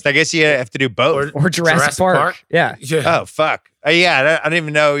Schindler's List? I guess you have to do both. Or Jurassic Park. Yeah. Oh fuck. Yeah. I don't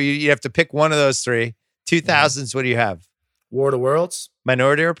even know. You have to pick one of those three. 2000s. What do you have? War of the Worlds,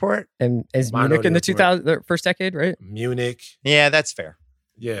 Minority Report, and is Munich in the 2000 the first decade, right? Munich. Yeah, that's fair.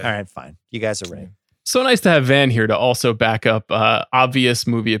 Yeah. All right, fine. You guys are right. So nice to have Van here to also back up obvious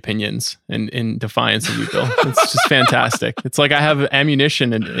movie opinions in defiance of you, Bill. It's just fantastic. It's like I have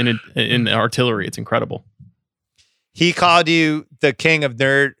ammunition in artillery. It's incredible. He called you the king of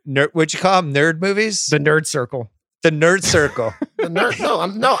nerd. What'd you call him? Nerd movies? The Nerd Circle. The Nerd Circle. The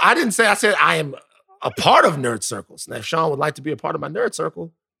nerd. No, I didn't say. I said I am a part of nerd circles. Now, if Sean would like to be a part of my nerd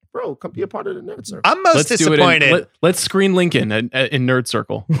circle, bro, come be a part of the nerd circle. I'm most disappointed. Let's screen Lincoln in Nerd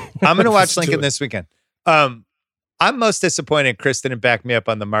Circle. I'm going to watch Lincoln this weekend. I'm most disappointed Chris didn't back me up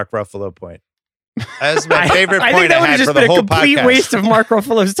on the Mark Ruffalo point. That's my favorite I point think that I would have had for just the been a whole complete podcast. waste of Mark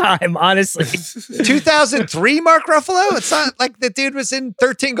Ruffalo's time, honestly. 2003 Mark Ruffalo? It's not like the dude was in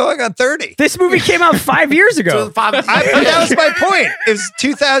 13 going on 30. This movie came out 5 years ago. That was my point. It was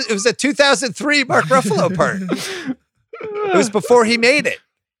 2000. It was a 2003 Mark Ruffalo part. It was before he made it.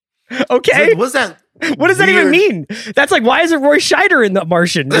 Okay. Was that? What does that even mean? That's like, why isn't Roy Scheider in The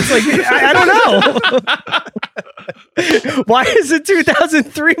Martian? It's like, I don't know. Why is it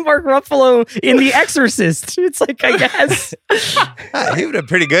 2003 Mark Ruffalo in The Exorcist? It's like, I guess. He would have been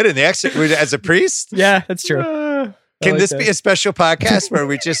pretty good in the exit as a priest. Yeah, that's true. Can this be a special podcast where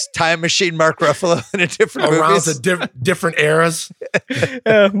we just time machine Mark Ruffalo in a different around movies? the different eras?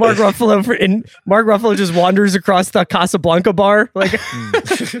 Mark Ruffalo just wanders across the Casablanca bar. Like,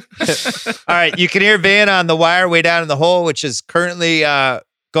 All right, you can hear Van on The Wire, Way Down in the Hole, which is currently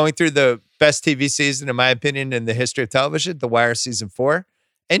going through the best TV season, in my opinion, in the history of television, The Wire season 4.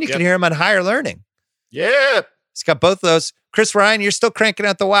 And you can hear him on Higher Learning. Yeah. He's got both of those. Chris Ryan, you're still cranking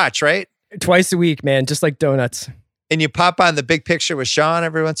out The Watch, right? twice a week, man, just like donuts. And you pop on The Big Picture with Sean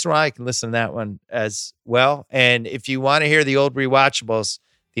every once in a while. You can listen to that one as well. And if you want to hear the old rewatchables,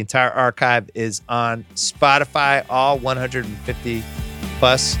 the entire archive is on Spotify, all 150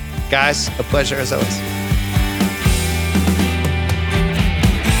 plus. Guys, a pleasure as always.